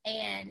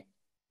 And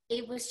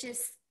it was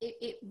just,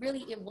 it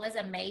really was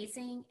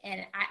amazing.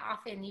 And I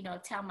often, you know,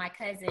 tell my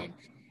cousin,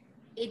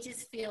 it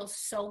just feels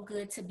so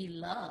good to be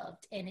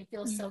loved, and it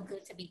feels so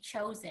good to be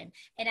chosen.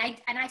 And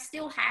I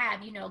still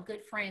have, you know,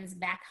 good friends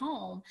back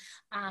home,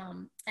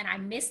 and I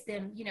miss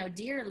them, you know,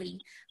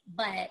 dearly.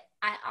 But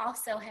I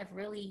also have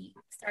really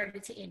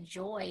started to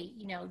enjoy,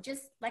 you know,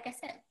 just like I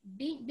said,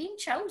 being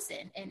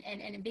chosen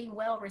and being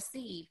well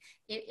received.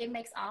 It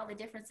makes all the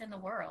difference in the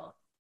world.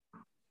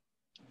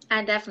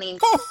 I definitely.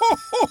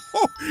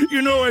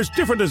 You know, as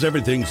different as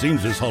everything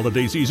seems this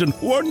holiday season,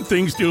 one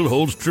thing still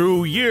holds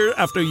true year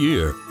after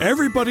year.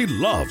 Everybody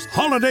loves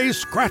holiday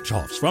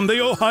scratch-offs from the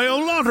Ohio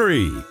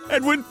Lottery.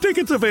 And with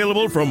tickets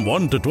available from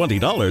 $1 to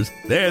 $20,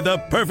 they're the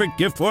perfect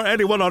gift for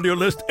anyone on your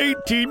list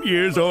 18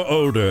 years or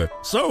older.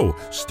 So,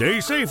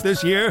 stay safe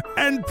this year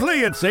and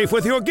play it safe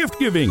with your gift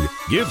giving.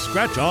 Give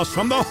scratch-offs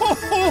from the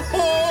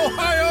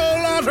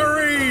Ohio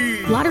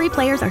Lottery! Lottery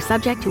players are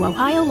subject to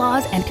Ohio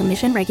laws and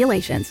commission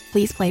regulations.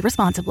 Please play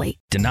responsibly.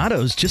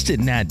 Donato's just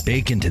didn't add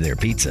bacon to their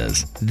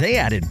pizzas. They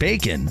added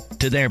bacon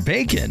to their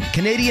bacon.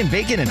 Canadian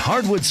bacon and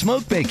hardwood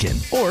smoked bacon,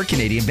 or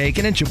Canadian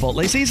bacon and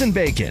Chipotle seasoned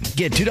bacon.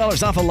 Get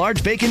 $2 off a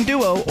large bacon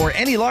duo or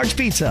any large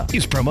pizza.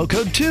 Use promo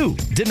code 2.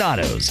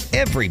 Donato's.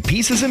 Every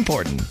piece is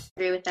important.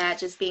 Agree with that,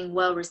 just being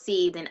well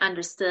received and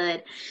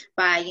understood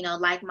by, you know,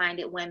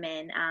 like-minded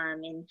women.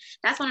 And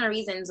that's one of the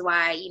reasons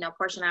why, you know,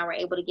 Portia and I were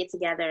able to get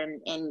together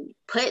and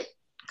put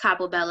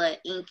Capo Bella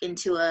Inc.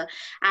 into a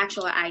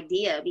actual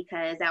idea,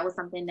 because that was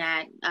something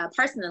that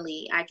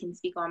personally, I can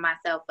speak on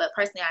myself, but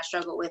personally I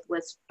struggled with,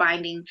 was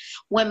finding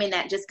women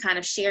that just kind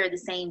of share the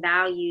same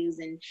values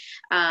and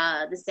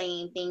the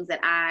same things that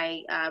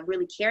I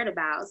really cared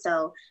about.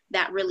 So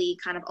that really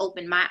kind of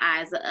opened my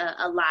eyes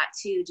a lot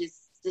to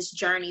just this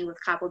journey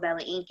with Capo Bella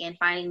Inc. and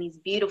finding these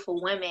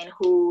beautiful women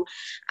who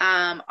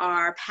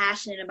are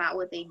passionate about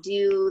what they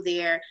do.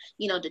 They're,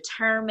 you know,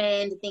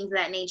 determined, things of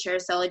that nature.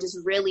 So it just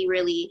really,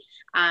 really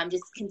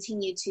just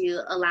continued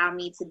to allow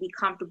me to be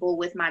comfortable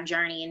with my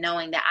journey and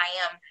knowing that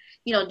I am,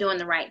 you know, doing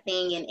the right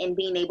thing and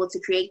being able to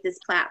create this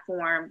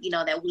platform, you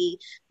know, that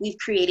we've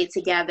created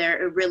together.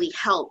 It really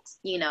helped,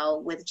 you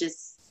know, with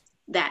just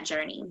that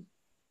journey.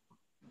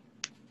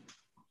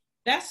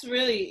 That's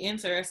really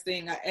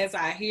interesting. As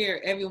I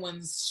hear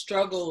everyone's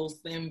struggles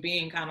and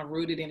being kind of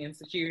rooted in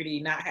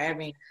insecurity, not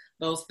having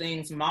those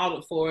things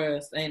modeled for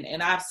us.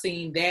 And I've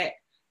seen that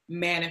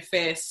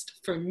manifest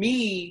for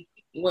me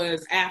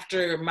was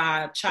after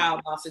my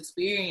child loss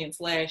experience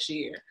last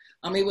year.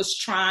 It was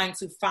trying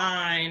to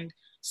find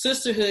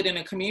sisterhood in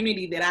a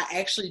community that I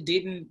actually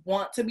didn't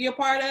want to be a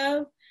part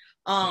of.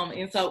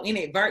 And so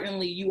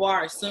inadvertently, you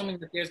are assuming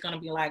that there's going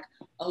to be like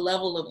a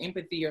level of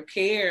empathy or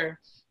care.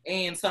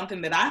 And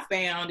something that I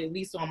found, at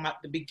least on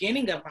the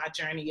beginning of my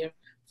journey of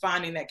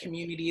finding that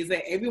community, is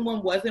that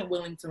everyone wasn't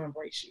willing to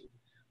embrace you.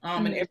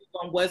 And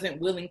everyone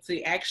wasn't willing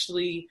to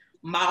actually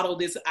model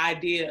this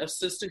idea of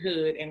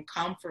sisterhood and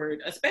comfort,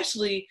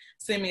 especially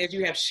Simi, as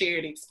you have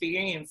shared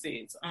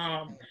experiences.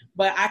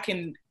 But I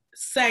can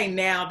say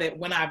now that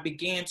when I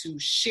began to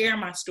share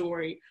my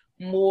story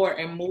more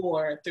and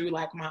more through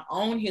like my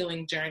own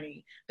healing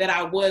journey, that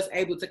I was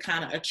able to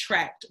kind of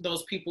attract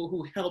those people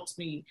who helped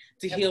me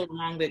to heal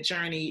along that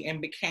journey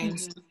and became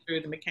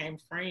sisters and became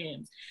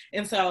friends.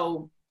 And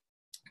so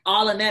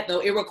all in that,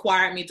 though, it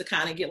required me to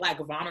kind of get like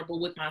vulnerable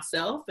with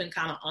myself and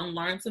kind of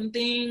unlearn some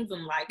things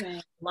and like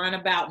learn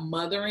about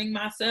mothering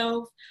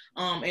myself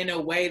in a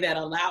way that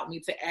allowed me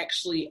to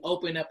actually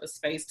open up a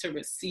space to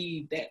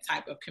receive that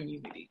type of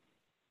community.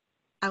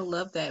 I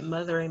love that,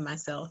 mothering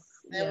myself.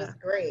 That was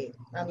great.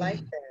 I like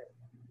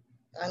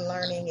that.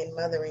 Unlearning and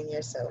mothering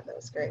yourself. That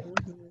was great.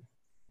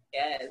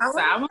 Yes.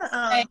 I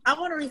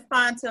want to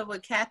respond to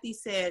what Kathy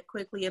said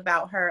quickly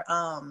about her,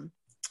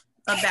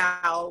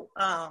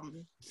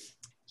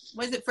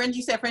 was it friends?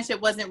 You said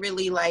friendship wasn't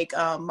really like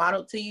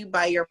modeled to you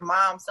by your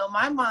mom. So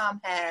my mom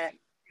had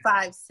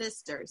 5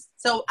 sisters.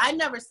 So I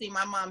never seen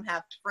my mom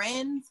have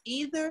friends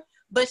either,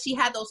 but she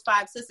had those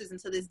 5 sisters. And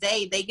to this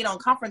day, they get on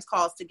conference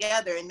calls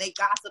together and they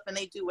gossip and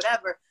they do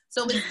whatever.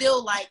 So it's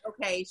still like,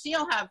 okay, she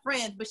don't have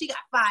friends, but she got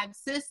 5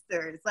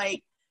 sisters.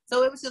 Like,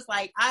 so it was just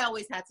like, I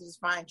always had to just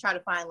try to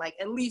find like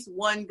at least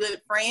one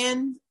good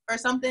friend or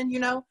something, you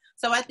know?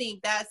 So I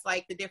think that's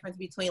like the difference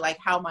between like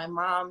how my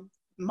mom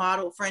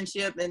modeled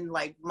friendship and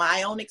like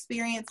my own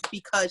experience,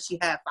 because she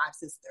had 5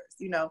 sisters,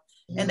 you know,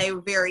 and they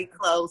were very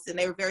close and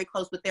they were very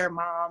close with their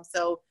mom.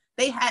 So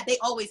they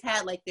always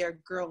had like their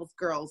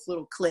girls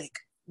little clique.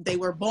 They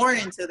were born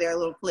into their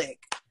little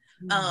clique.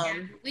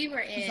 We were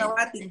in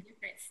a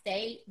different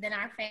state than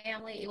our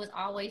family. It was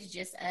always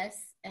just us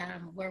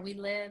where we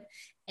live.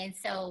 And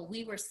so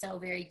we were so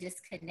very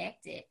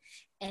disconnected.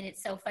 And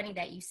it's so funny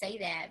that you say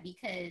that,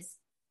 because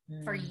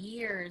for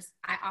years,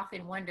 I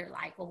often wondered,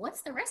 like, well,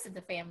 what's the rest of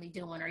the family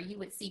doing? Or you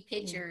would see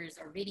pictures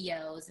or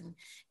videos, and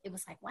it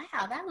was like,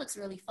 wow, that looks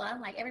really fun.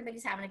 Like,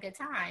 everybody's having a good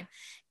time.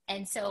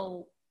 And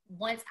so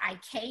once I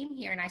came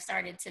here and I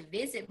started to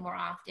visit more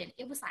often,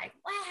 it was like,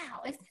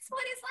 wow, is this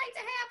what it's like to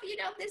have, you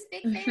know, this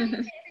big family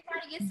and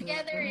everybody gets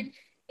together and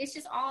it's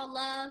just all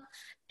love.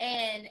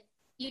 And,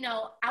 you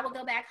know, I would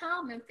go back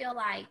home and feel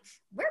like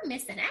we're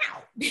missing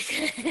out,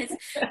 because,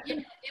 you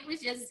know, it was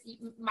just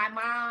my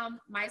mom,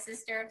 my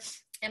sister,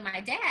 and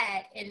my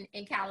dad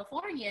in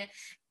California.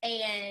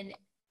 And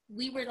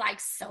we were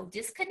like so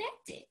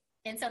disconnected.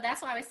 And so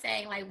that's why I was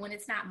saying, like, when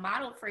it's not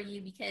modeled for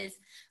you, because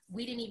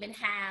we didn't even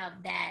have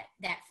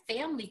that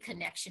family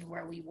connection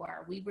where we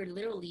were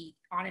literally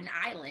on an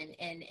island,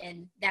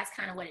 and that's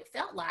kind of what it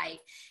felt like.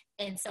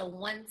 And so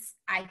once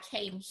I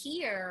came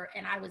here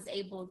and I was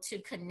able to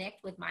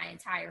connect with my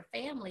entire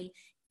family,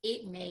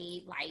 it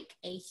made like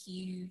a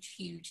huge,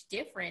 huge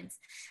difference.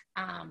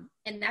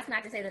 And that's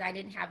not to say that I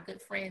didn't have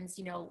good friends,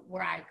 you know,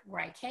 where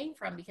I came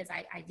from, because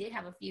I did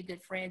have a few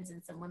good friends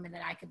and some women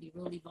that I could be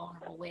really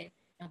vulnerable with.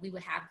 And we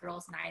would have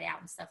girls' night out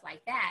and stuff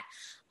like that.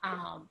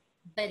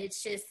 But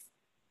it's just,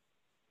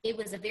 it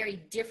was a very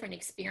different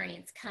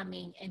experience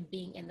coming and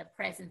being in the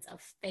presence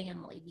of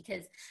family,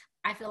 because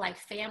I feel like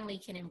family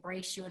can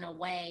embrace you in a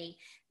way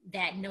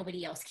that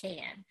nobody else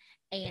can.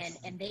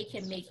 And they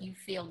can make you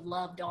feel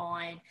loved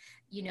on,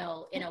 you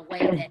know, in a way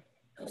that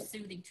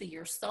soothing to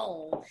your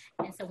soul.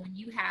 And so when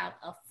you have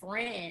a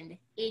friend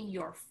in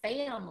your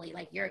family,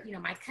 like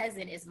my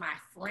cousin is my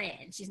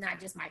friend. She's not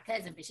just my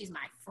cousin, but she's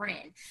my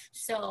friend.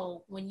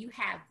 So when you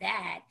have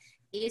that,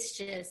 it's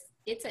just,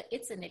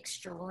 it's an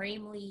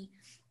extremely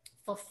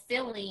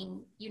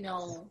fulfilling, you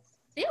know,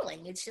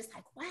 feeling. It's just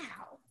like,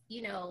 wow,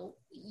 you know,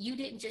 you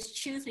didn't just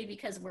choose me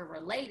because we're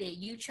related.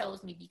 You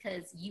chose me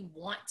because you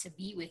want to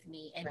be with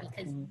me and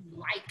because you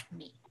like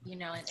me, you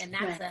know, and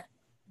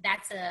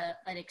that's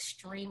an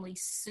extremely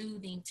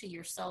soothing to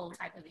your soul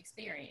type of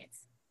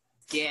experience.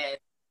 Yeah,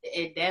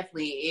 it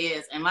definitely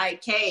is. And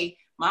like Kay,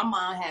 my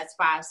mom has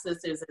 5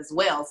 sisters as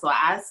well. So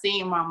I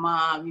seen my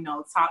mom, you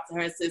know, talk to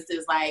her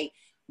sisters like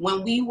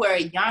when we were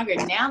younger.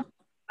 Now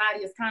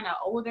everybody is kind of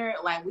older,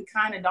 like we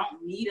kind of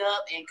don't meet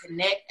up and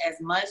connect as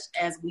much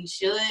as we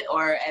should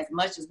or as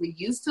much as we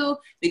used to,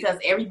 because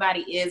everybody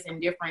is in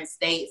different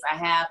states. I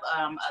have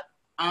an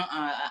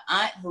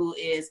aunt who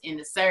is in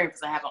the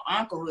service. I have an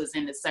uncle who is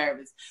in the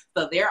service.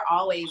 So they're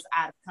always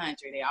out of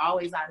country. They're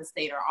always out of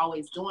state or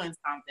always doing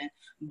something.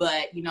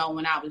 But, you know,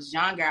 when I was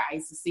younger, I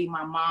used to see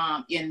my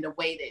mom in the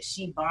way that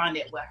she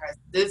bonded with her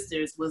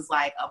sisters was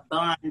like a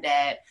bond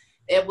that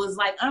it was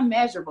like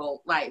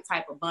unmeasurable, like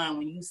type of bond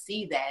when you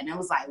see that. And it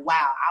was like,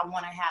 wow, I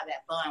want to have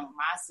that bond with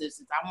my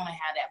sisters. I want to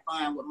have that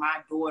bond with my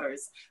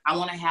daughters. I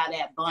want to have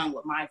that bond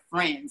with my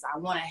friends. I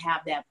want to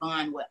have that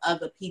bond with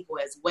other people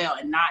as well,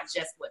 and not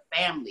just with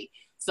family.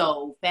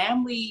 So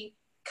family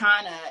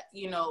kind of,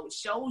 you know,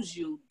 shows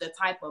you the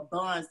type of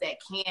bonds that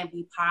can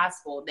be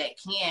possible, that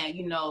can,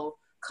 you know,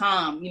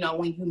 come, you know,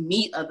 when you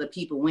meet other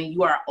people, when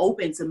you are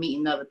open to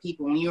meeting other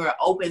people, when you are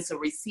open to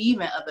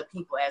receiving other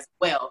people as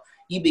well,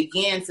 you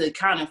begin to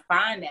kind of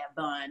find that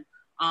bond.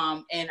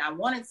 And I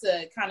wanted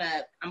to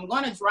I'm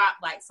going to drop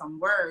like some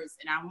words,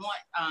 and I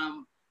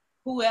want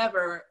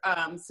whoever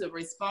to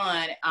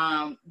respond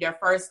your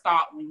first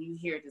thought when you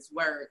hear this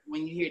word,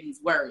 when you hear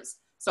these words.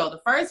 So the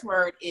first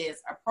word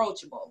is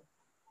approachable.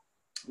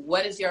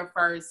 What is your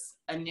first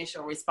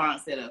initial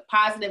response to it?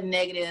 Positive,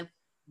 negative,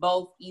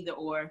 both, either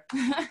or?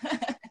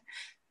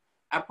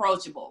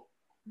 Approachable.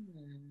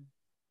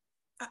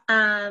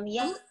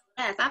 Yes.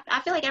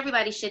 I feel like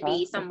everybody should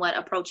be somewhat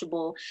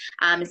approachable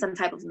in some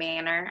type of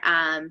manner.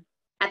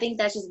 I think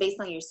that's just based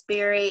on your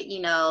spirit.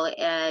 You know,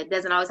 it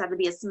doesn't always have to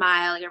be a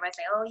smile. Everybody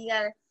say,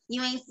 "Oh,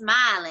 you ain't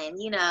smiling,"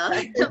 you know,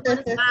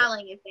 put a smile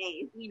on your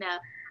face. You know,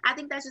 I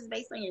think that's just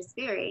based on your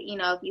spirit. You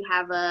know, if you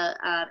have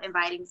a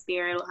inviting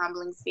spirit or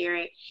humbling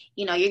spirit,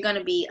 you know, you're going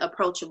to be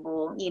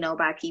approachable, you know,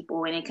 by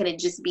people. And it couldn't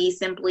just be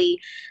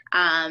simply,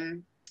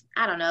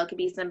 I don't know, it could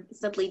be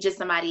simply just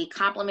somebody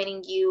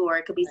complimenting you, or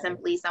it could be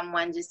simply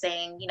someone just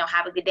saying, you know,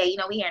 have a good day. You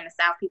know, we here in the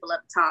South, people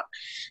love to talk.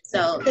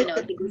 So, you know,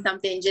 it could be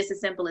something just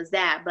as simple as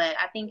that. But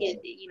I think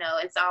you know,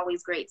 it's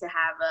always great to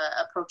have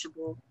a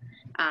approachable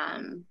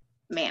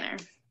manner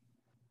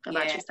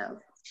about yourself.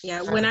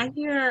 Yeah, when I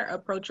hear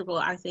approachable,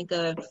 I think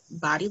of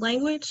body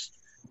language.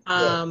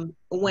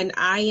 When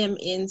I am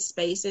in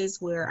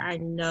spaces where I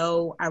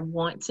know I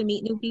want to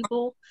meet new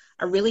people,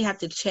 I really have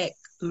to check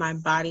my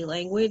body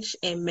language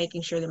and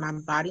making sure that my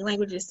body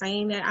language is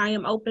saying that I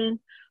am open.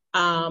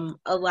 A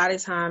lot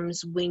of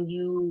times when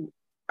you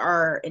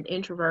are an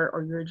introvert,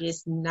 or you're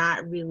just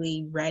not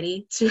really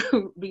ready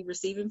to be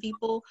receiving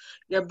people,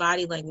 your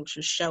body language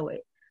will show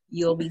it.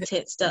 You'll be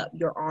tensed up,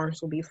 your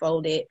arms will be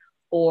folded,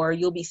 or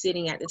you'll be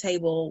sitting at the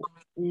table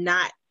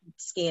not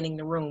scanning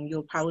the room.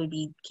 You'll probably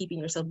be keeping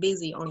yourself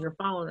busy on your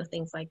phone or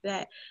things like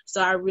that.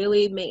 So I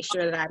really make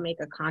sure that I make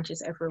a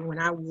conscious effort when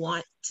I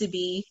want to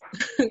be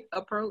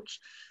approached.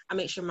 I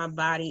make sure my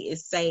body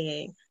is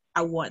saying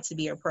I want to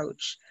be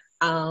approached.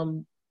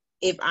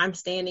 If I'm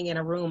standing in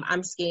a room,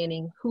 I'm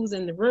scanning who's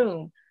in the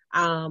room.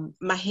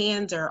 My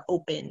hands are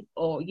open,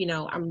 or, you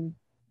know,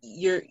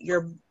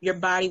 your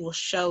body will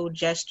show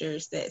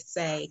gestures that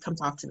say, come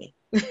talk to me.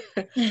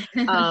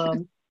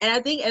 And I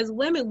think as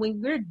women,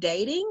 when we're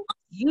dating,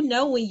 you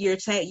know, when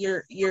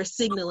you're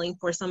signaling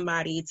for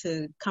somebody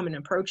to come and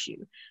approach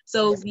you.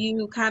 So if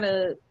you kind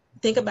of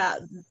think about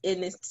in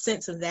the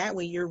sense of that,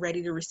 when you're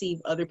ready to receive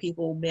other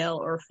people, male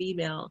or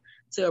female,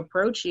 to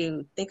approach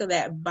you, think of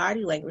that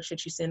body language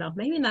that you send off.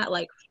 Maybe not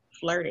like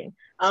flirting,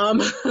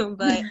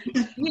 but,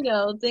 you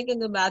know,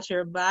 thinking about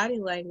your body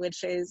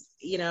language is,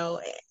 you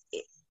know,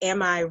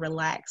 am I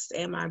relaxed?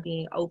 Am I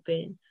being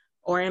open?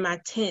 Or am I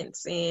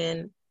tense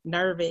and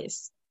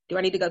nervous? Do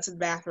I need to go to the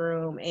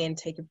bathroom and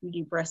take a few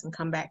deep breaths and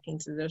come back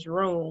into this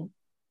room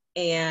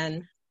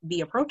and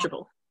be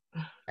approachable?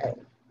 Right.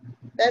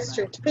 That's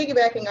true.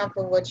 Piggybacking off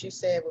of what you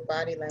said with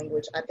body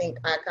language, I think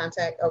eye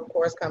contact, of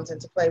course, comes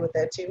into play with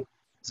that too.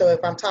 So if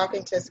I'm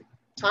talking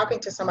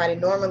to somebody,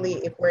 normally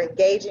if we're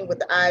engaging with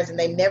the eyes and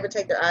they never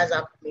take their eyes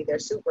off of me, they're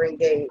super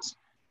engaged,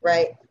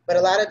 right? But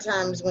a lot of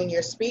times when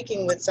you're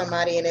speaking with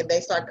somebody and if they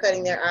start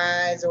cutting their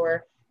eyes,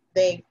 or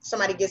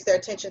somebody gets their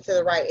attention to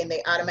the right and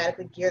they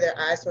automatically gear their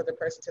eyes toward the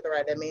person to the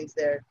right, that means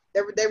they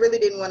really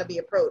didn't want to be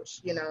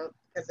approached, you know,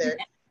 because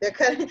they're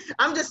cutting.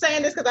 I'm just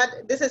saying this because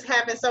this has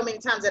happened so many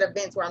times at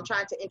events where I'm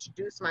trying to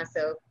introduce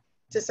myself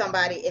to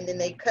somebody and then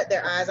they cut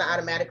their eyes and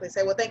automatically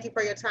say, well, thank you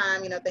for your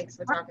time, you know, thanks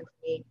for talking to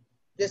me,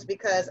 just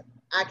because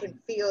I can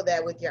feel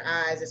that with your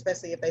eyes,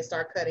 especially if they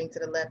start cutting to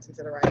the left and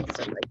to the right and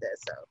stuff like that.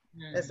 So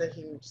that's a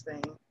huge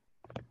thing.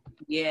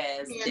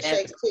 Yes,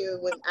 handshakes too.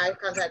 With eye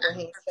contact or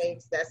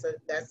handshakes, that's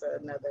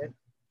another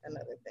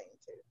thing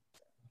too.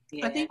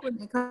 Yeah. I think when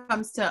it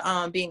comes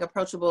to being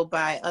approachable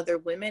by other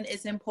women,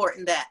 it's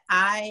important that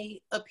I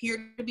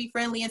appear to be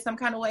friendly in some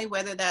kind of way,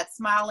 whether that's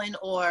smiling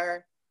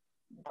or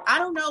I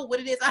don't know what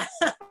it is I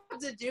have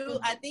to do.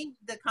 I think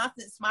the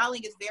constant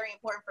smiling is very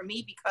important for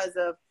me because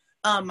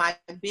of my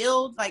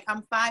build. Like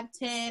I'm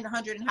 5'10",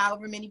 100 and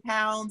however many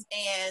pounds,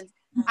 and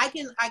I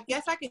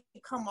guess I can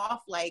come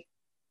off like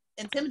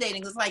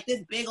intimidating. It's like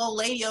this big old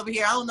lady over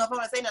here. I don't know if I'm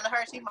gonna say nothing to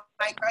her. She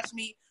might crush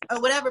me or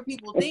whatever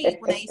people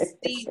think when they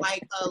see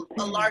like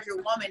a larger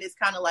woman. It's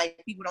kind of like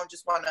people don't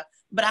just want to,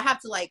 but I have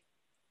to like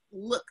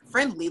look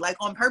friendly, like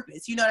on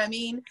purpose. You know what I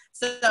mean?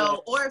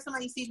 So, or if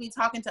somebody sees me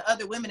talking to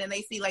other women and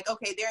they see like,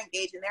 okay, they're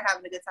engaged and they're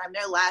having a good time,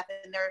 they're laughing,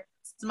 they're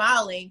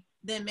smiling,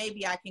 then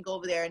maybe I can go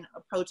over there and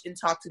approach and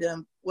talk to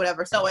them,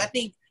 whatever. So I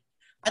think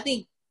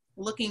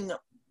looking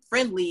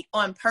friendly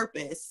on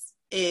purpose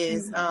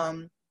is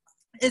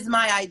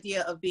my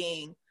idea of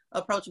being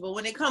approachable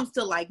when it comes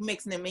to like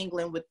mixing and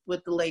mingling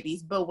with the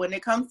ladies. But when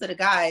it comes to the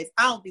guys,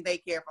 I don't think they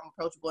care if I'm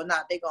approachable or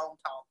not. They gonna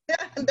talk.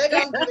 They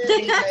gonna do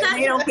this.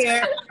 They don't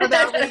care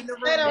about reading the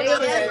room.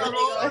 That's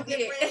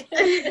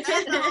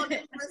a whole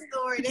different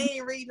story. They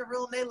ain't reading the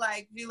room. They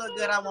like, you look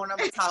good. I want them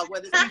to talk.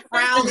 Whether she's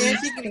frowning,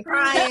 she can be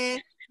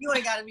crying. You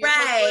ain't gotta be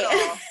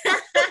right.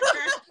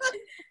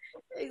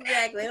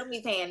 Exactly. They don't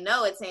be paying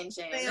no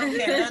attention. They don't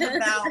care nothing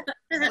about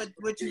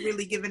what you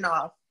really giving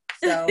off.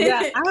 So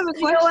yeah, I have a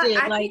question.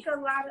 I think a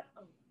lot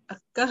of.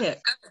 Go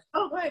ahead.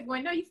 Oh, go ahead,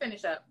 Gwen. No, you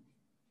finish up.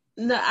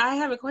 No, I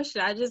have a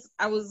question.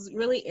 I was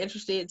really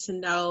interested to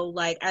know,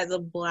 like, as a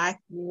Black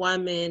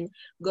woman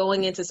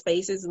going into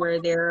spaces where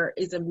there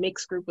is a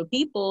mixed group of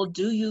people,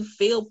 do you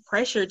feel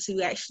pressure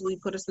to actually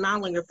put a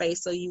smile on your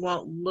face so you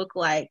won't look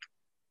like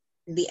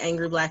the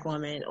angry Black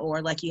woman,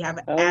 or like you have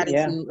an attitude?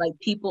 Yeah. Like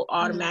people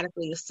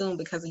automatically assume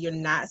because you're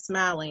not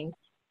smiling,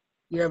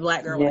 you're a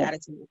Black girl with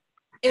attitude.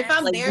 If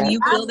I'm like, there, do you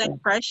feel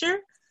that pressure?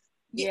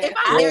 Yeah. If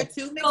I'm there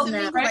too,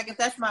 like if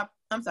that's my,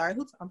 I'm sorry.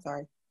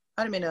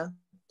 I didn't mean to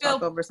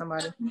talk over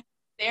somebody.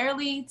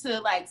 Fairly to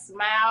like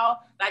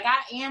smile. Like I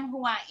am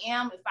who I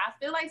am. If I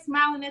feel like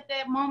smiling at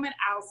that moment,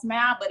 I'll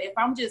smile. But if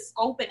I'm just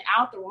scoping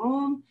out the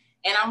room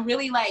and I'm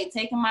really like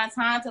taking my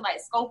time to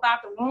like scope out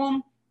the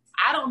room,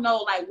 I don't know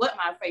like what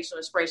my facial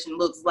expression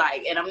looks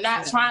like. And I'm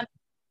not trying to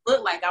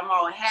look like I'm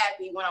all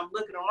happy when I'm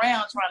looking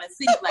around trying to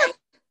see like what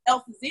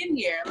else is in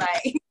here.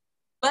 Like,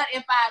 but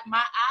if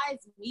my eyes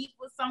meet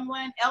with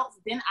someone else,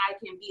 then I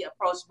can be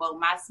approachable.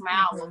 My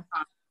smile will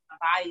come. My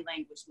body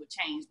language would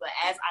change. But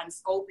as I'm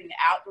scoping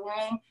out the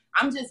room,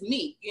 I'm just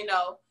me, you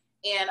know.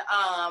 And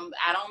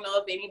I don't know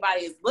if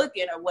anybody is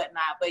looking or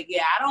whatnot. But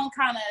yeah, I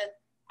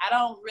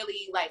don't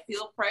really like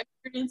feel pressured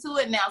into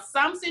it. Now,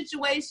 some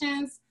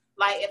situations,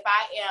 like if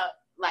I am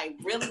like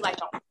really like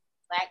a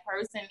Black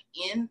person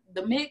in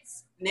the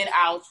mix, then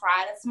I'll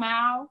try to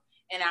smile.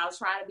 And I'll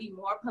try to be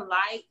more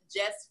polite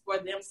just for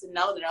them to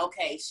know that,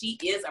 okay, she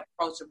is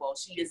approachable.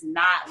 She is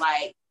not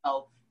like, you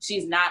know,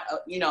 she's not,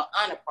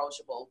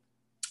 unapproachable.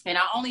 And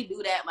I only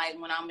do that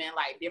like when I'm in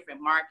like different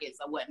markets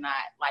or whatnot,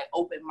 like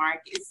open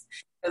markets,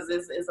 because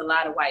it's a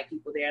lot of white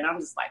people there. And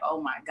I'm just like,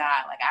 oh my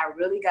God, like I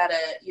really gotta,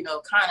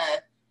 kind of,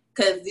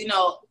 because,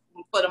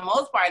 for the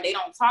most part, they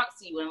don't talk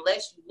to you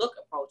unless you look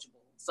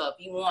approachable. So if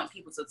you want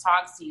people to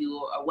talk to you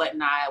or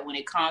whatnot, when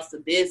it comes to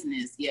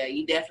business, yeah,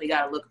 you definitely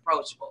got to look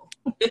approachable.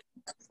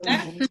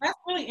 That's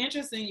really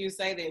interesting you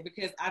say that,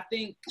 because I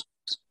think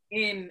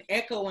in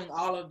echoing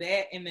all of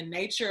that, in the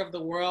nature of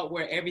the world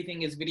where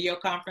everything is video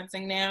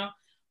conferencing now,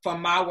 for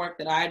my work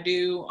that I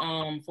do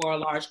for a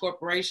large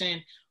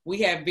corporation,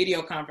 we have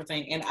video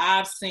conferencing. And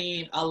I've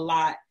seen a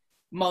lot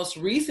most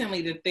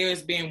recently that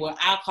there's been what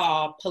I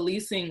call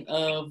policing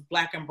of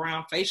Black and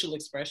brown facial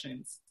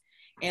expressions.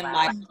 And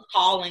like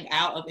calling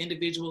out of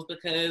individuals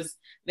because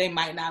they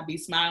might not be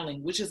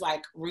smiling, which is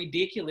like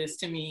ridiculous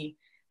to me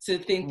to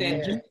think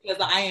that just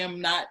because I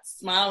am not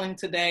smiling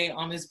today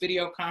on this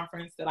video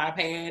conference that I've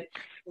had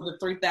for the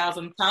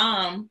 3,000th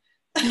time,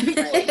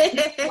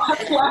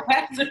 I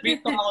have to be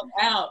called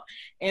out.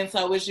 And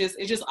so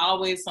it just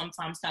always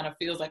sometimes kind of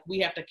feels like we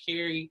have to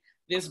carry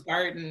this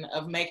burden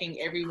of making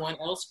everyone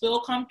else feel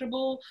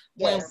comfortable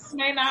when we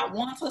may not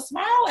want to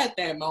smile at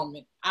that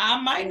moment.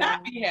 I might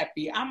not be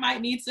happy. I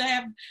might need to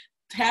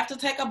have to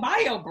take a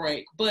bio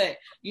break. But,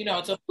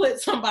 to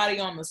put somebody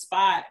on the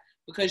spot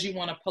because you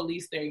want to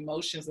police their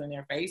emotions and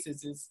their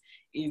faces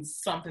is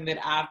something that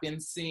I've been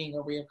seeing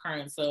a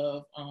reoccurrence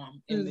of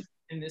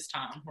in this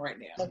time right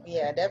now.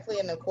 Yeah, definitely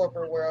in the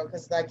corporate world,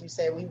 because like you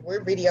said,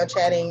 we're video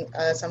chatting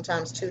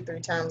sometimes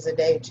 2-3 times a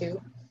day too.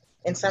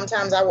 And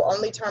sometimes I will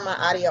only turn my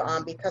audio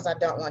on because I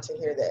don't want to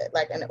hear that.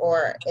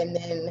 And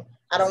then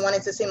I don't want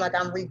it to seem like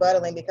I'm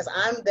rebuttaling, because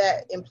I'm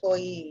that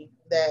employee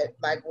that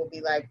like will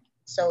be like,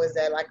 so is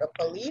that like a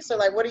police, or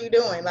like, what are you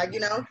doing? Like,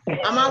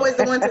 I'm always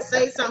the one to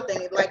say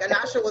something. Like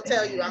Anasha will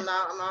tell you, I'm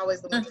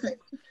always the one to say.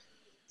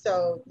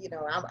 So,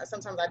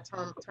 sometimes I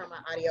turn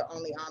my audio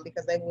only on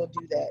because they will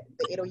do that.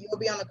 You'll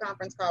be on a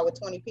conference call with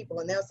 20 people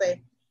and they'll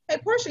say, hey,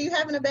 Portia, you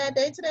having a bad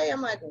day today?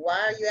 I'm like, why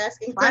are you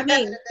asking? I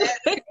think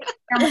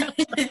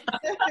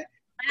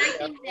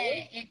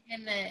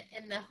that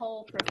in the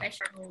whole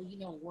professional,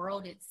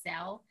 world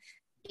itself,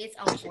 it's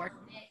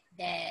unfortunate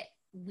that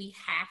we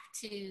have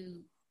to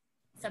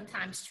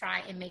sometimes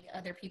try and make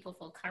other people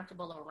feel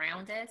comfortable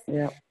around us.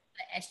 Yeah.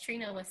 But as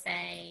Trina was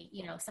saying,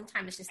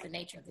 sometimes it's just the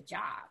nature of the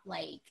job.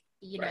 Like,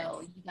 you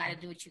got to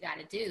do what you got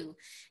to do.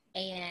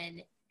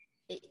 And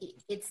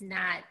it's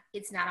not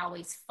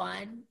always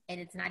fun,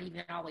 and it's not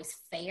even always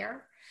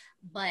fair,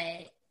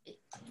 but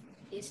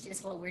it's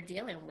just what we're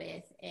dealing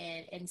with.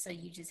 And so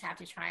you just have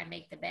to try and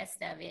make the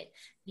best of it,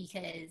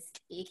 because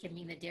it can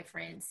mean the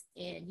difference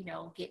in,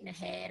 getting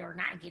ahead or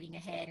not getting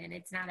ahead. And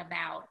it's not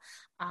about,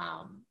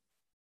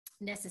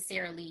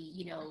 necessarily,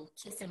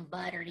 kissing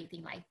butt or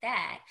anything like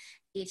that.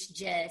 It's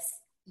just,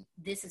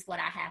 this is what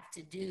I have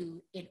to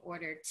do in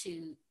order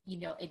to,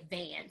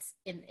 advance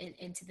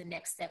into the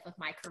next step of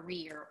my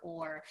career.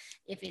 Or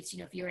if it's,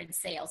 if you're in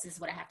sales, this is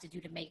what I have to do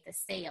to make the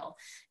sale.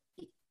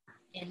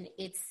 And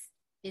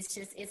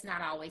it's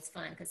not always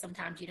fun because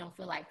sometimes you don't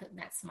feel like putting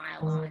that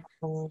smile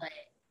on, but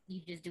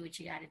you just do what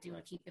you got to do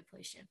and keep it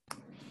pushing.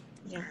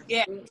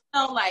 Yeah.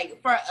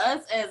 Like for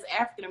us as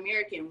African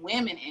American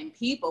women and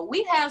people,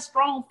 we have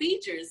strong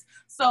features.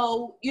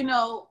 So,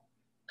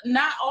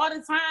 not all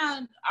the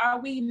time are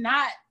we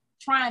not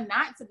trying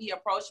not to be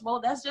approachable.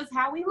 That's just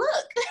how we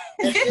look.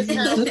 That's just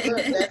how we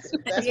look.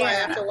 That's why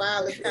after a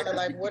while it's kind of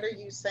like, what are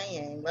you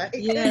saying? Like,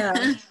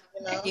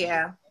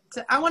 Yeah.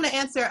 So I want to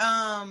answer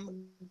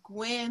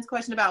Gwen's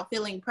question about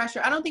feeling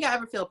pressure. I don't think I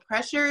ever feel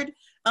pressured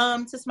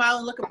to smile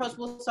and look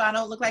approachable, so I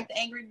don't look like the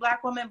angry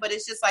Black woman. But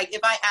it's just like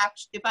if I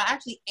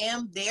actually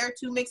am there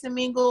to mix and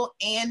mingle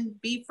and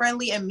be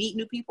friendly and meet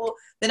new people,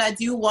 then I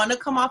do want to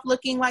come off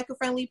looking like a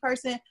friendly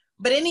person.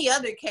 But any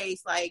other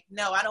case, like,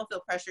 no, I don't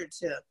feel pressured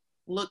to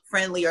look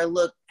friendly or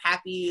look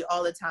happy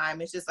all the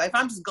time. It's just like if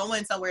I'm just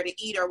going somewhere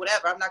to eat or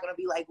whatever, I'm not going to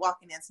be like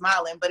walking in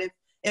smiling. But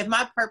if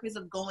my purpose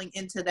of going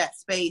into that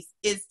space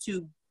is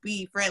to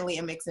be friendly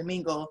and mix and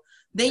mingle,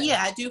 then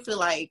yeah, I do feel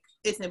like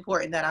it's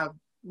important that I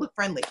look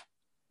friendly.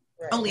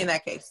 Right. Only in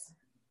that case.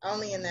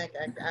 Only in that,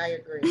 I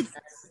agree.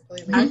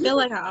 I feel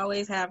like I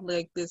always have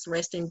like this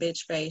resting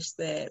bitch face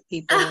that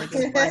people are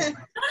just like,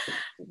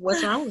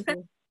 what's wrong with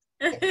you?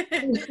 You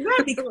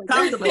gotta be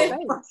comfortable.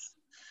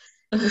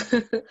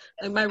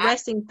 Like my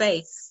resting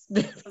face.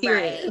 Right.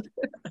 I feel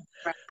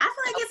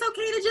like it's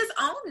okay to just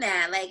own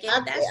that. Like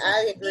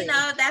I agree.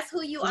 That's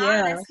who you are.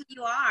 Yeah. That's who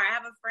you are. I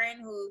have a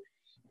friend who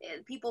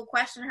people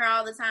question her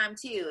all the time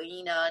too,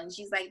 and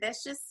she's like,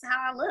 that's just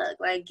how I look.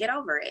 Like, get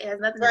over it. It has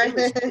nothing to do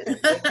with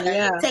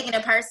you. Taking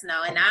it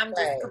personal. And I'm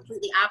just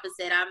completely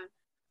opposite. I'm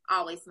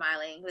always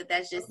smiling, but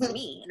that's just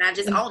me. And I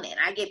just own it.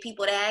 I get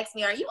people to ask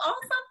me, are you on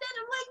something?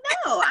 I'm like,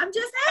 no, I'm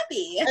just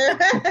happy.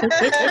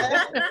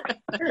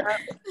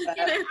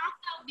 Can it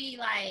also be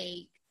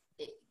like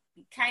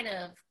kind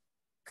of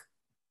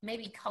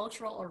maybe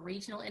cultural or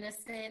regional in a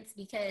sense?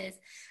 Because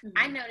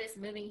I noticed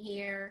moving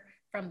here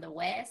from the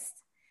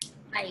West,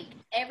 like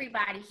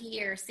everybody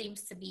here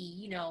seems to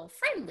be,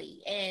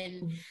 friendly,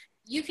 and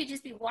you could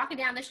just be walking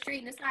down the street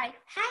and it's like,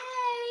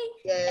 hey,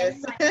 yes,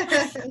 like,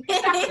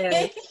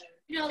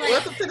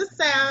 welcome to the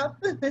South.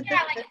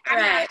 Yeah, like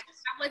I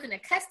wasn't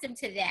accustomed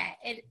to that,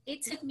 and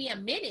it took me a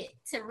minute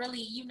to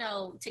really,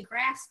 to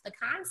grasp the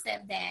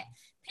concept that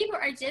people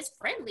are just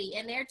friendly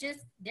and they're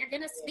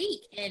gonna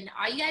speak, and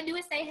all you gotta do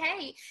is say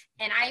hey.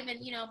 And I even,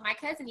 my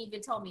cousin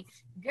even told me,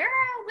 girl,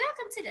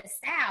 welcome to the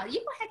South.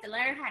 You're gonna have to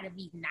learn how to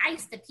be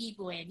nice to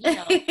people and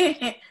to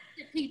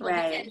people.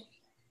 Right. Because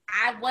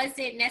I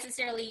wasn't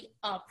necessarily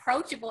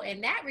approachable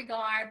in that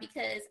regard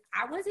because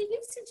I wasn't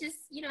used to just,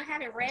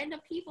 having random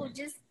people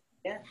just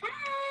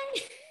hi.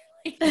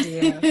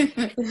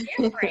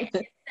 Different.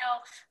 So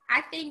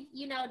I think,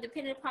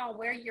 depending upon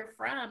where you're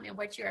from and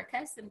what you're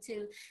accustomed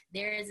to,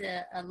 there is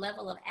a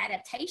level of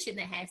adaptation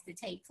that has to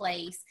take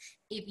place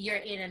if you're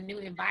in a new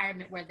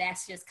environment where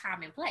that's just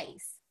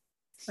commonplace.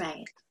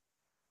 Right.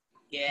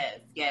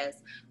 Yes.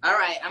 All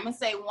right. I'm going to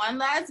say one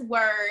last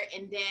word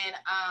and then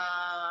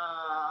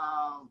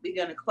we're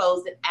going to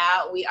close it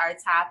out. We are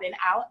topping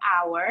our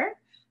hour.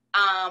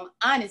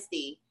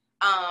 Honesty.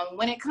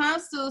 When it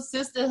comes to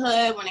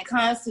sisterhood, when it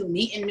comes to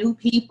meeting new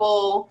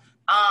people,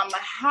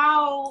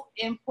 how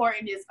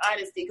important is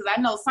honesty? Because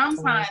I know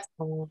sometimes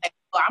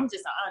I'm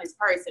just an honest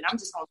person. I'm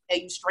just going to tell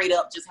you straight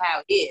up just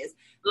how it is.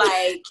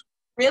 Like,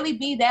 really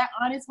be that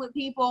honest with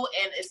people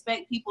and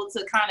expect people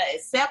to kind of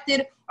accept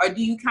it? Or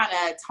do you kind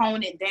of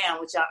tone it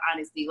down with your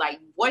honesty? Like,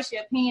 voice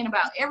your opinion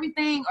about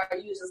everything? Or are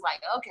you just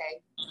like,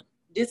 okay,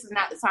 this is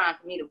not the time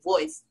for me to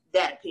voice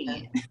that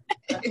opinion?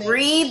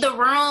 Read the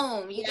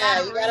room. You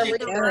gotta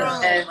read the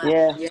room.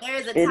 Yeah.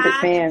 There's a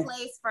time and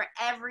place for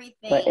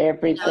everything.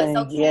 It's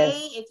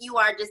okay if you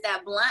are just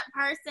that blunt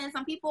person.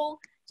 Some people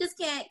just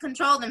can't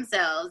control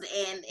themselves,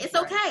 and it's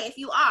okay if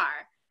you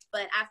are.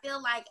 But I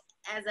feel like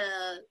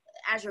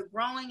as you're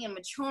growing and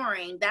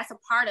maturing, that's a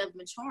part of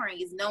maturing,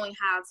 is knowing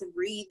how to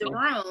read the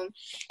room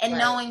and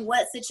knowing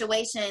what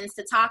situations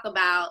to talk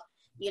about.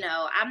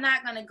 I'm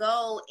not going to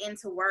go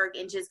into work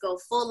and just go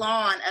full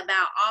on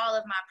about all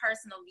of my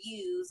personal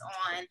views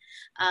on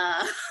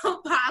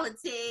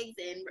politics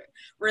and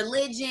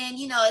religion,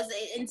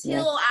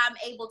 until I'm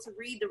able to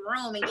read the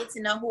room and get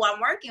to know who I'm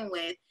working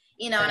with,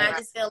 and I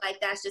just feel like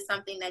that's just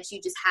something that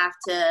you just have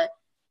to,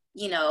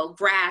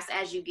 grasp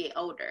as you get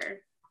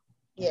older.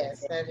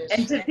 Yes, that is.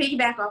 And to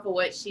piggyback off of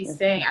what she's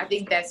saying, I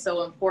think that's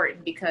so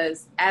important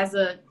because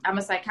I'm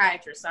a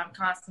psychiatrist, so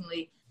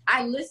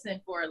I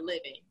listen for a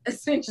living,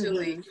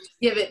 essentially,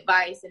 give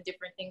advice and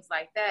different things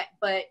like that.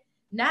 But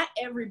not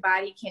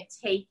everybody can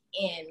take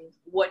in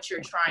what you're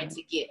trying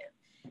to give.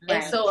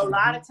 And so a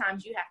lot of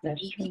times you have to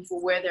meet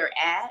people where they're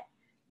at,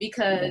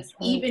 because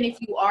even if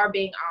you are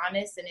being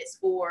honest and it's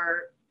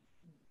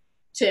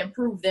to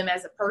improve them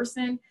as a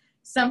person,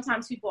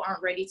 sometimes people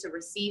aren't ready to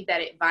receive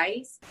that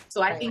advice.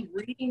 So I think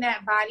reading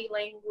that body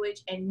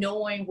language and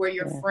knowing where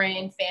your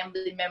friend,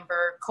 family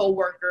member,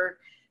 coworker,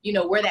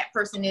 where that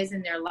person is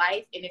in their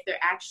life, and if they're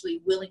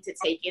actually willing to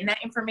take in that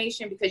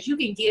information, because you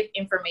can give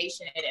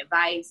information and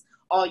advice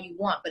all you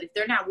want. But if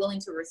they're not willing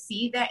to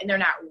receive that and they're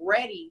not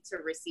ready to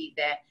receive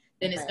that,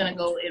 then it's going to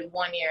go in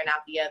one ear and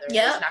out the other.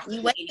 Yep,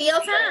 you wait your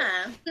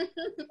time.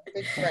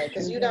 Right,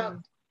 because you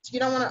don't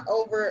want to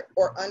over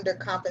or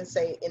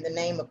undercompensate in the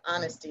name of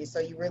honesty. So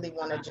you really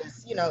want to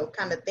just,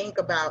 kind of think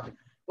about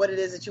what it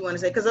is that you want to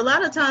say. Because a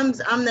lot of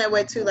times I'm that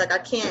way too. Like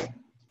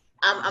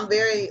I'm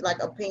very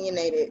like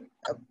opinionated,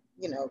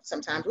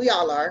 sometimes we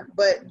all are,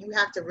 but you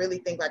have to really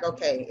think like,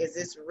 okay, is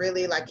this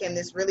really like, can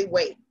this really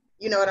wait?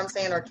 You know what I'm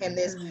saying? Or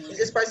is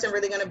this person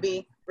really going to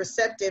be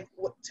receptive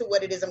to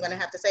what it is I'm going to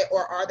have to say?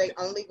 Or are they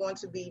only going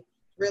to be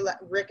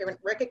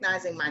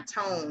recognizing my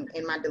tone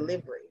and my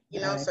delivery?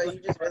 Right. So you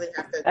just really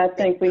have to. I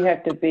think we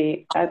have to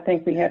be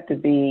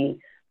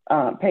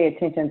pay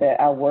attention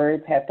that our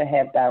words have to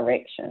have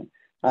direction.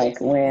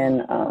 Like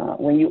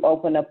when you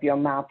open up your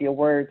mouth, your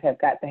words have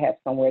got to have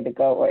somewhere to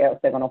go, or else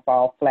they're going to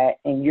fall flat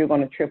and you're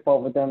going to trip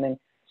over them, and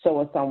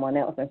so is someone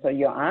else. And so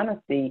your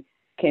honesty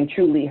can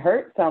truly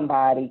hurt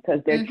somebody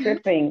because they're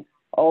tripping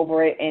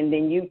over it, and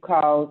then you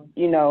cause,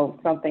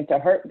 something to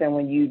hurt them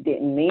when you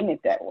didn't mean it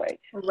that way.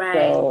 Right.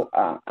 So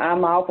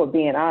I'm all for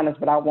being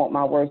honest, but I want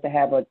my words to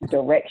have a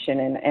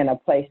direction and a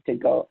place to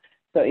go.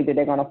 So either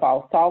they're going to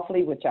fall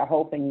softly, which I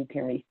hope and you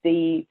can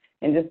receive,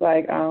 and just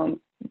like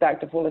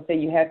Dr. Fuller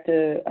said, you have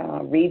to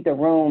read the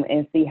room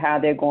and see how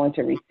they're going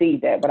to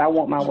receive that. But I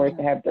want my words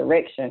to have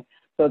direction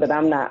so that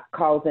I'm not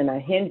causing a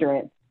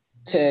hindrance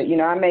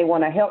to, I may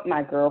want to help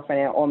my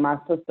girlfriend or my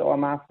sister or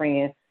my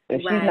friend, but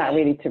if she's not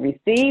ready to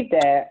receive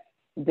that,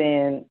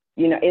 then,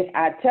 if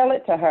I tell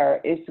it to her,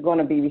 it's going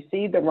to be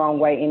received the wrong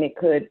way, and it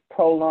could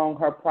prolong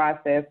her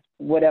process,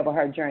 whatever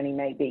her journey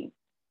may be.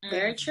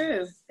 Very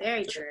true.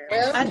 Very true.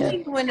 I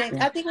think when it,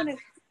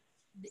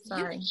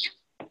 sorry.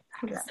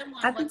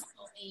 Someone once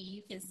told me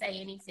you can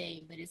say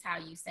anything, but it's how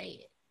you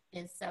say it.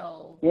 And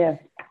so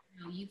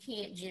you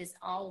can't just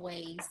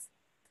always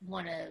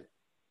want to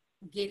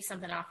get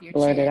something off your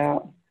Blurt chest, it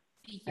out.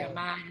 speak your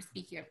mind or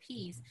speak your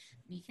piece,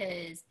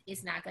 because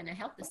it's not going to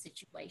help the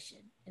situation.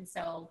 And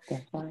so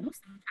sometimes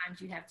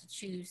you have to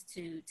choose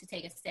to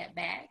take a step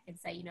back and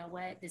say, you know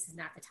what, this is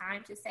not the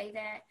time to say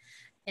that.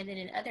 And then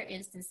in other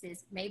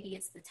instances, maybe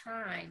it's the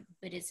time,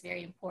 but it's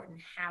very important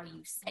how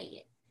you say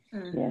it.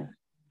 Yeah.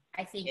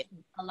 I think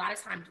a lot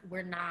of times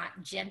we're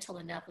not gentle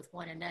enough with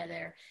one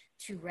another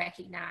to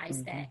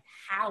recognize that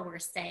how we're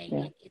saying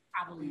it is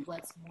probably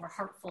what's more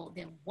hurtful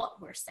than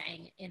what we're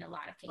saying in a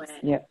lot of cases.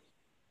 Yeah.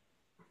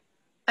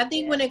 I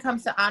think when it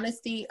comes to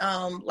honesty,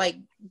 like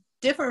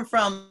different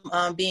from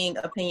being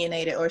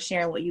opinionated or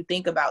sharing what you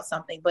think about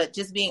something, but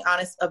just being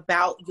honest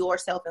about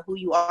yourself and who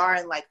you are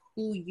and like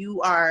who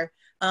you are,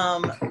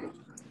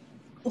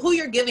 who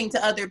you're giving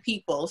to other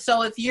people.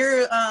 So if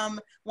you're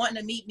wanting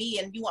to meet me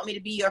and you want me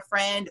to be your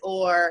friend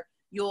or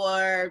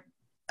your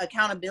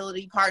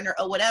accountability partner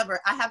or whatever,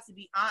 I have to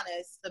be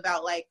honest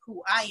about like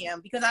who I am,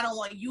 because I don't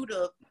want you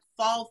to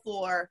fall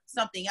for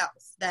something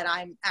else that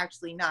I'm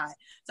actually not.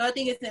 So I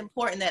think it's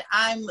important that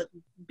I'm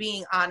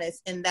being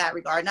honest in that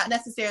regard, not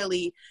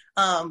necessarily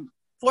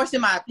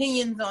forcing my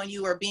opinions on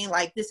you or being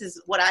like, this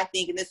is what I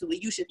think and this is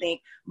what you should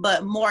think,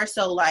 but more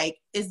so like,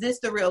 is this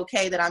the real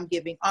Kay that I'm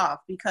giving off?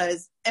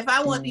 Because if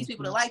I want these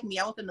people to like me,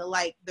 I want them to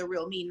like the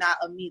real me, not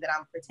a me that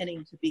I'm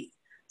pretending to be.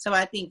 So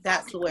I think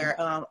that's where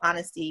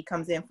honesty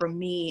comes in for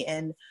me,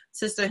 and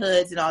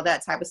sisterhoods and all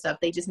that type of stuff.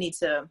 They just need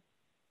to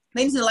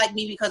like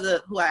me because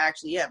of who I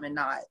actually am and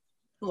not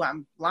who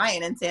I'm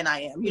lying and saying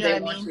I am. You know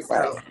what I mean?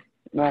 So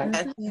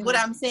what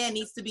I'm saying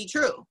needs to be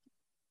true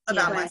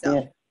about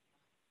myself.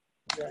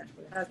 Yeah.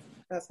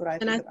 That's what I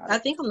think. And I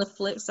think on the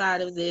flip side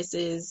of this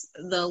is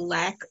the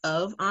lack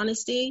of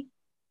honesty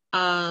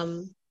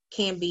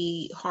can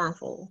be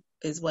harmful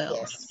as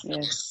well.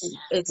 Yes.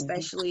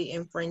 Especially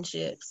in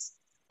friendships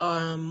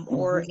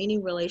or any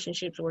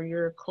relationships where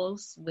you're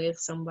close with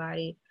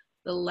somebody.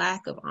 The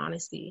lack of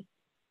honesty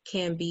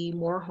can be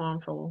more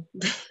harmful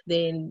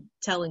than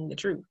telling the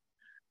truth.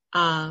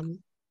 And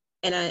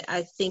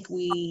I think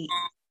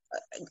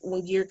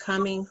when you're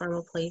coming from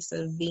a place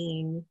of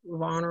being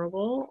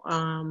vulnerable,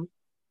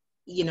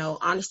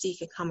 honesty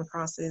can come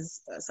across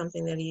as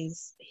something that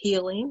is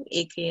healing.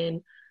 It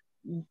can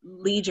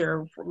lead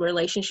your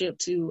relationship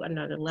to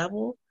another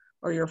level,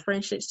 or your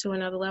friendships to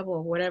another level,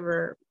 or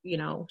whatever,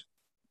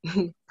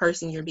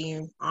 person you're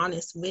being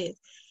honest with.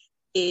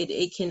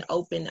 It can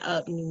open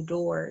up new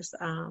doors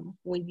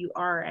when you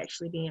are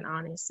actually being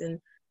honest, and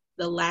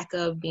the lack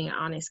of being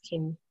honest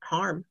can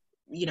harm,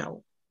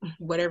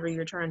 whatever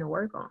you're trying to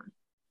work on.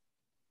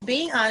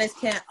 Being honest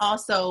can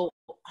also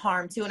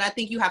harm too, and I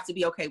think you have to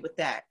be okay with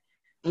that.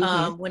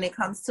 When it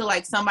comes to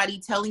like somebody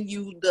telling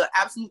you the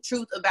absolute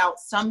truth about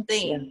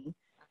something,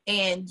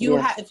 and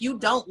if you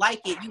don't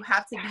like it, you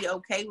have to be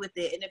okay with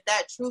it. And if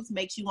that truth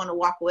makes you want to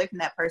walk away from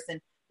that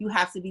person, you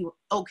have to be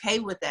okay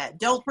with that.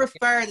 Don't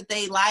prefer that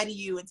they lie to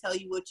you and tell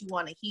you what you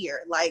want to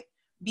hear. Like,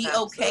 be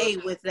okay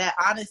with that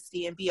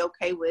honesty, and be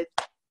okay with,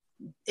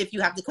 if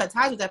you have to cut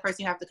ties with that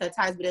person, you have to cut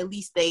ties, but at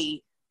least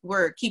they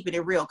were keeping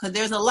it real. Because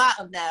there's a lot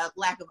of that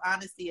lack of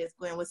honesty, as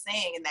Gwen was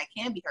saying, and that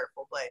can be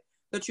hurtful, but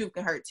the truth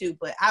can hurt too.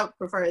 But I would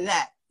prefer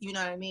that You know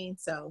what I mean?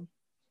 So,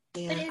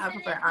 yeah, but I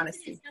prefer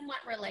honesty. Isn't it somewhat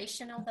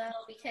relational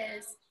though?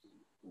 Because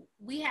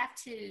we have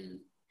to,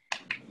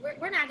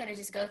 we're not going to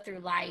just go through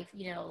life,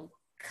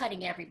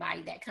 cutting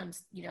everybody that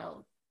comes,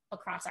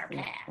 across our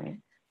path.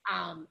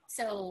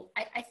 So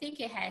I think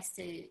it has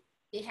to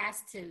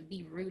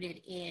be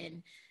rooted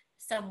in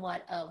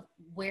somewhat of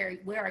where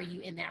are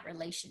you in that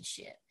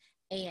relationship.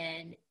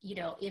 And,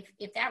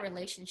 if that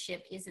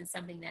relationship isn't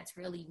something that's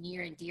really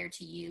near and dear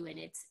to you, and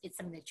it's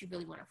something that you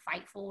really want to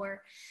fight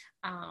for,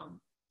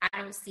 I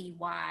don't see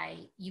why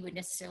you would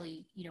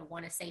necessarily,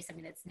 want to say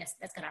something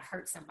that's going to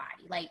hurt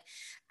somebody. Like,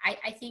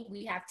 I think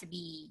we have to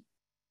be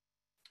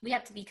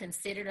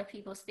considerate of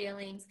people's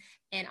feelings.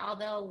 And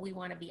although we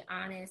want to be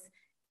honest,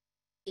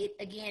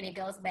 it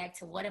goes back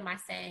to what am I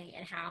saying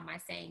and how am I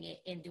saying it?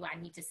 And do I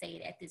need to say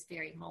it at this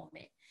very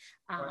moment?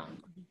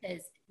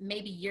 Because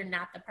maybe you're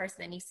not the person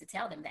that needs to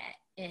tell them that.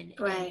 And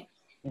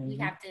we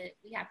have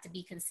to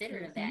be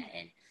considerate of that.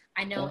 And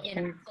I know in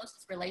our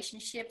closest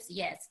relationships,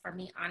 yes, for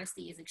me,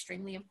 honesty is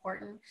extremely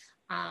important.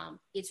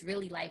 It's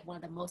really like one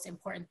of the most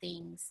important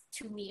things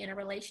to me in a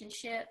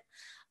relationship.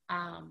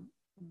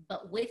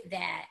 But with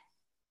that,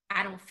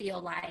 I don't feel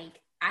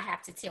like I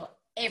have to tell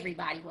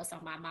everybody what's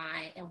on my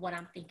mind and what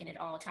I'm thinking at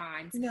all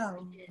times.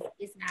 No,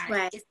 it's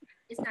not.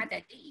 It's not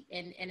that deep.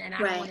 And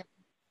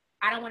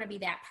I don't want to be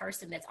that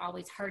person that's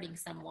always hurting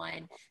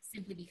someone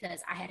simply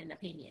because I had an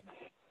opinion.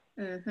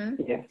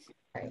 Mm-hmm. Yeah,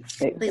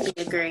 completely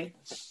agree.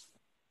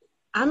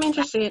 I'm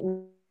interested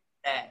in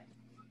that.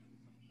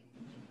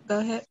 Go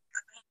ahead.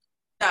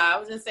 No, I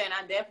was just saying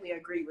I definitely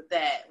agree with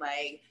that.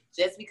 Like,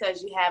 just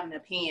because you have an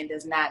opinion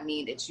does not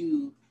mean that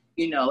you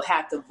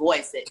have to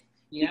voice it.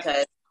 Yep.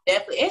 Because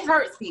definitely it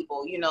hurts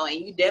people, and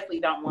you definitely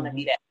don't want to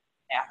be that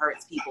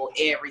hurts people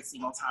every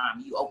single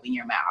time you open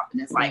your mouth. And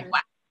it's like,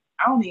 wow,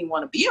 I don't even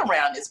want to be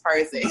around this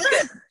person.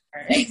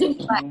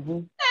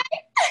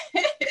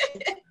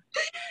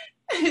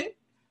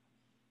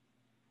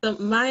 So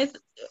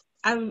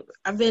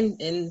I've been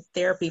in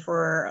therapy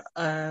for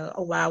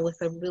a while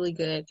with a really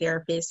good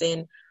therapist,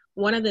 and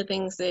one of the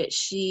things that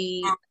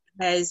she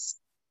has,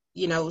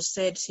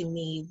 said to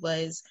me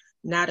was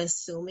not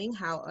assuming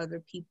how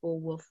other people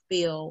will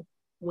feel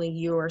when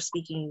you're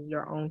speaking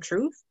your own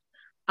truth.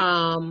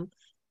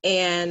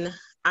 And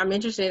I'm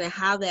interested in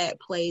how that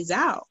plays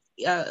out.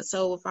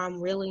 So if I'm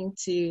willing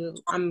to,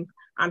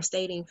 I'm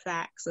stating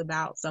facts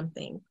about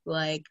something,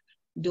 like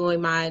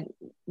doing my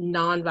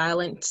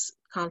nonviolent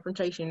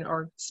confrontation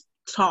or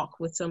talk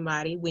with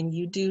somebody. When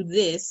you do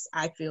this,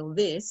 I feel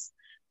this,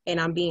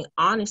 and I'm being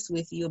honest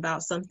with you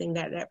about something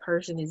that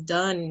person has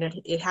done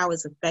and how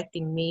it's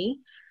affecting me.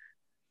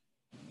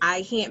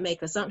 I can't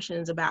make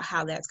assumptions about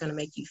how that's going to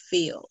make you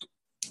feel.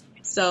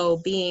 So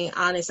being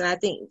honest, and I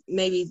think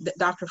maybe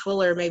Dr.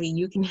 Fuller, maybe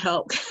you can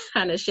help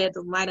kind of shed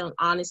the light on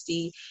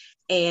honesty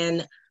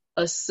and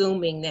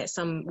assuming that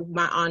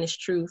my honest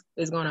truth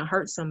is going to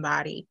hurt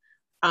somebody,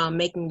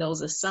 making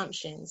those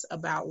assumptions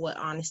about what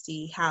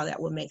honesty, how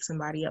that would make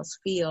somebody else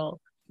feel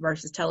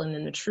versus telling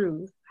them the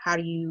truth. How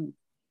do you,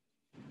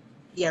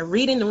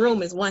 reading the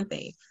room is one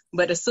thing,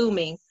 but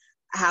assuming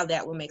how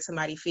that would make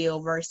somebody feel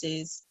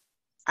versus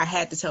I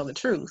had to tell the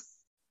truth.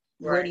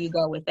 Right. Where do you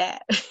go with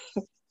that?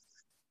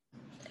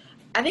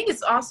 I think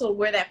it's also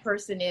where that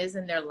person is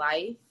in their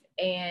life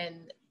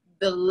and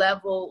the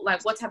level,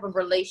 like what type of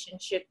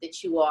relationship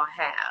that you all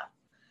have.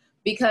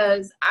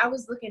 Because I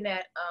was looking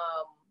at,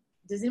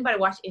 does anybody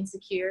watch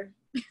Insecure?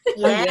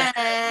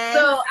 Yeah.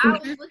 So I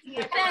was looking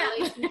at the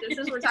relationship,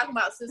 since we're talking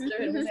about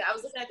sisterhood, I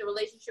was looking at the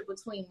relationship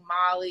between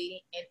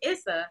Molly and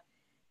Issa.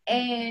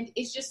 And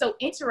it's just so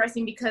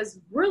interesting because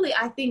really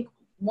I think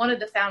one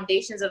of the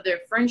foundations of their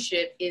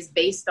friendship is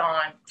based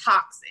on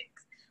toxic.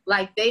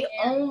 Like they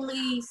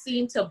only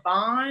seem to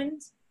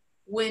bond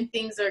when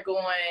things are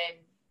going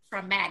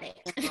traumatic,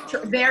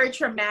 very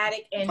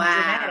traumatic and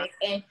dramatic.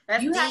 And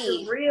that's you deep. have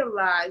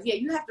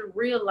to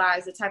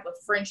realize the type of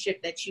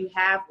friendship that you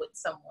have with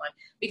someone,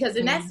 because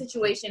in that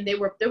situation, there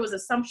was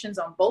assumptions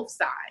on both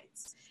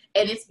sides.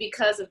 And it's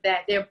because of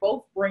that, they're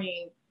both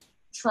bringing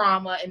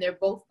trauma and they're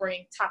both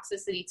bringing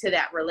toxicity to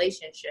that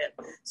relationship.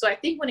 So I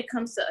think when it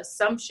comes to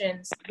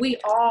assumptions, we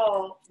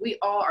all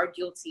are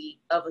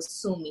guilty of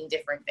assuming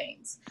different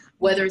things,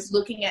 whether it's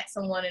looking at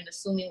someone and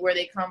assuming where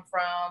they come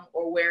from,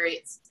 or where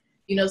it's,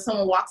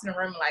 someone walks in a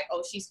room like,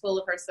 oh, she's full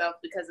of herself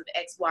because of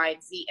X, Y,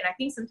 and Z. And I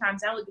think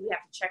sometimes not only do we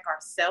have to check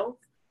ourselves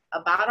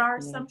about our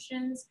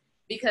assumptions,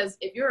 because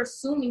if you're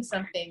assuming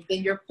something,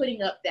 then you're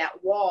putting up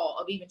that wall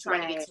of even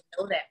trying to get to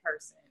know that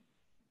person.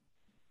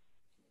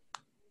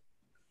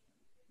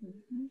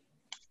 Mm-hmm.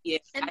 Yeah,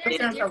 and there's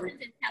a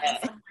difference in telling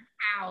someone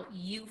how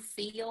you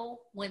feel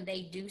when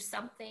they do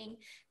something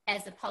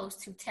as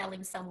opposed to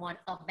telling someone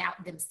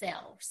about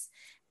themselves.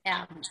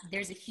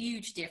 There's a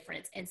huge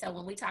difference. And so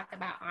when we talk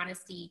about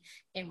honesty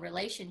in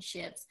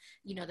relationships,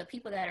 the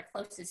people that are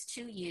closest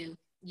to you,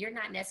 you're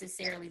not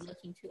necessarily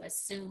looking to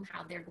assume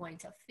how they're going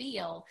to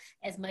feel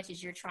as much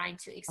as you're trying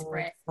to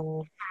express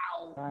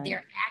how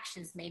their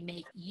actions may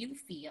make you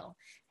feel,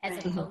 as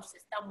opposed to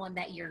someone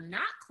that you're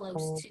not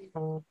close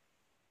to.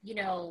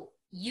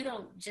 you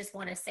don't just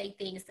want to say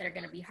things that are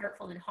going to be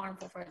hurtful and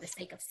harmful for the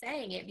sake of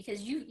saying it,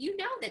 because you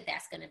know that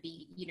that's going to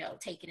be, you know,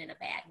 taken in a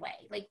bad way.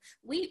 Like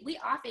we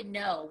often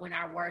know when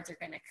our words are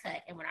going to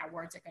cut and when our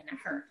words are going to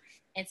hurt.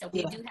 And so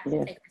we do have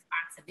to take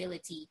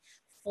responsibility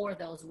for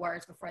those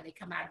words before they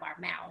come out of our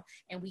mouth.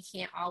 And we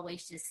can't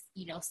always just,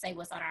 you know, say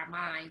what's on our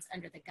minds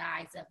under the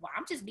guise of, well,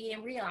 I'm just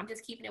being real, I'm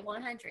just keeping it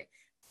 100.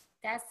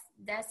 That's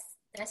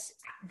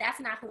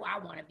not who I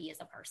want to be as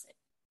a person.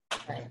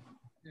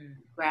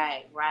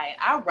 Right.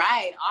 All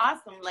right.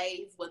 Awesome,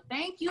 ladies. Well,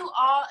 thank you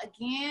all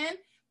again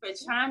for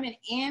chiming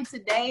in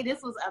today.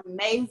 This was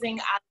amazing.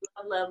 I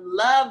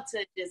love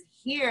to just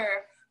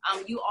hear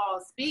you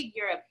all speak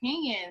your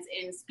opinions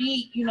and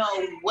speak, you know,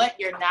 what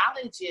your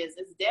knowledge is.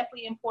 It's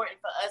definitely important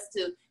for us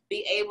to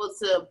be able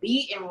to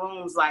be in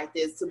rooms like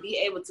this, to be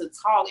able to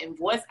talk and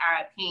voice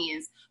our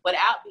opinions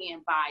without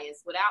being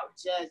biased, without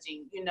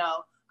judging, you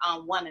know,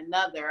 one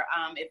another.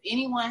 If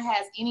anyone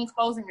has any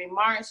closing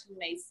remarks, you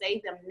may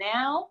say them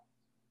now.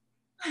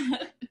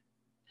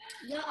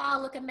 You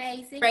all look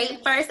amazing.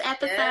 Great first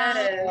episode.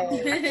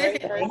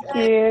 Thank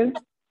you.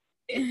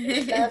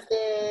 Love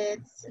it.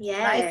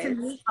 Yes. Nice to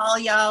meet all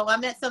y'all. I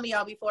met some of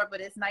y'all before,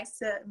 but it's nice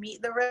to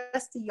meet the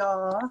rest of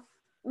y'all.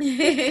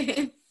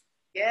 Yes,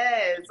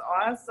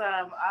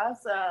 awesome.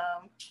 Let's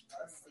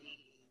see.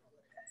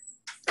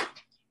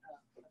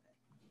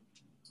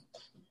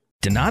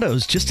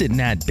 Donato's just didn't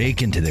add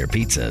bacon to their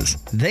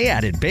pizzas. They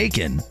added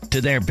bacon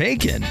to their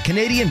bacon.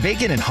 Canadian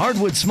bacon and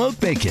hardwood smoked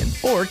bacon,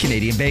 or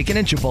Canadian bacon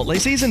and Chipotle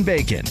seasoned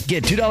bacon.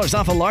 Get $2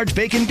 off a large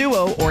bacon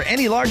duo or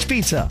any large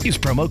pizza. Use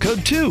promo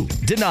code 2.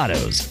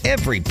 Donato's.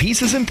 Every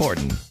piece is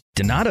important.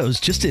 Donato's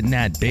just didn't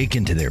add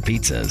bacon to their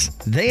pizzas.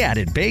 They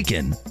added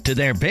bacon to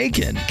their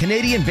bacon.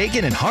 Canadian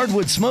bacon and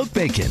hardwood smoked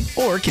bacon,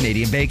 or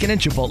Canadian bacon and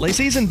Chipotle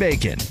seasoned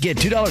bacon. Get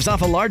 $2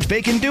 off a large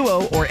bacon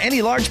duo or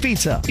any large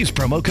pizza. Use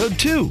promo code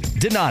 2.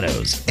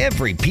 Donato's.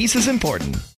 Every piece is important.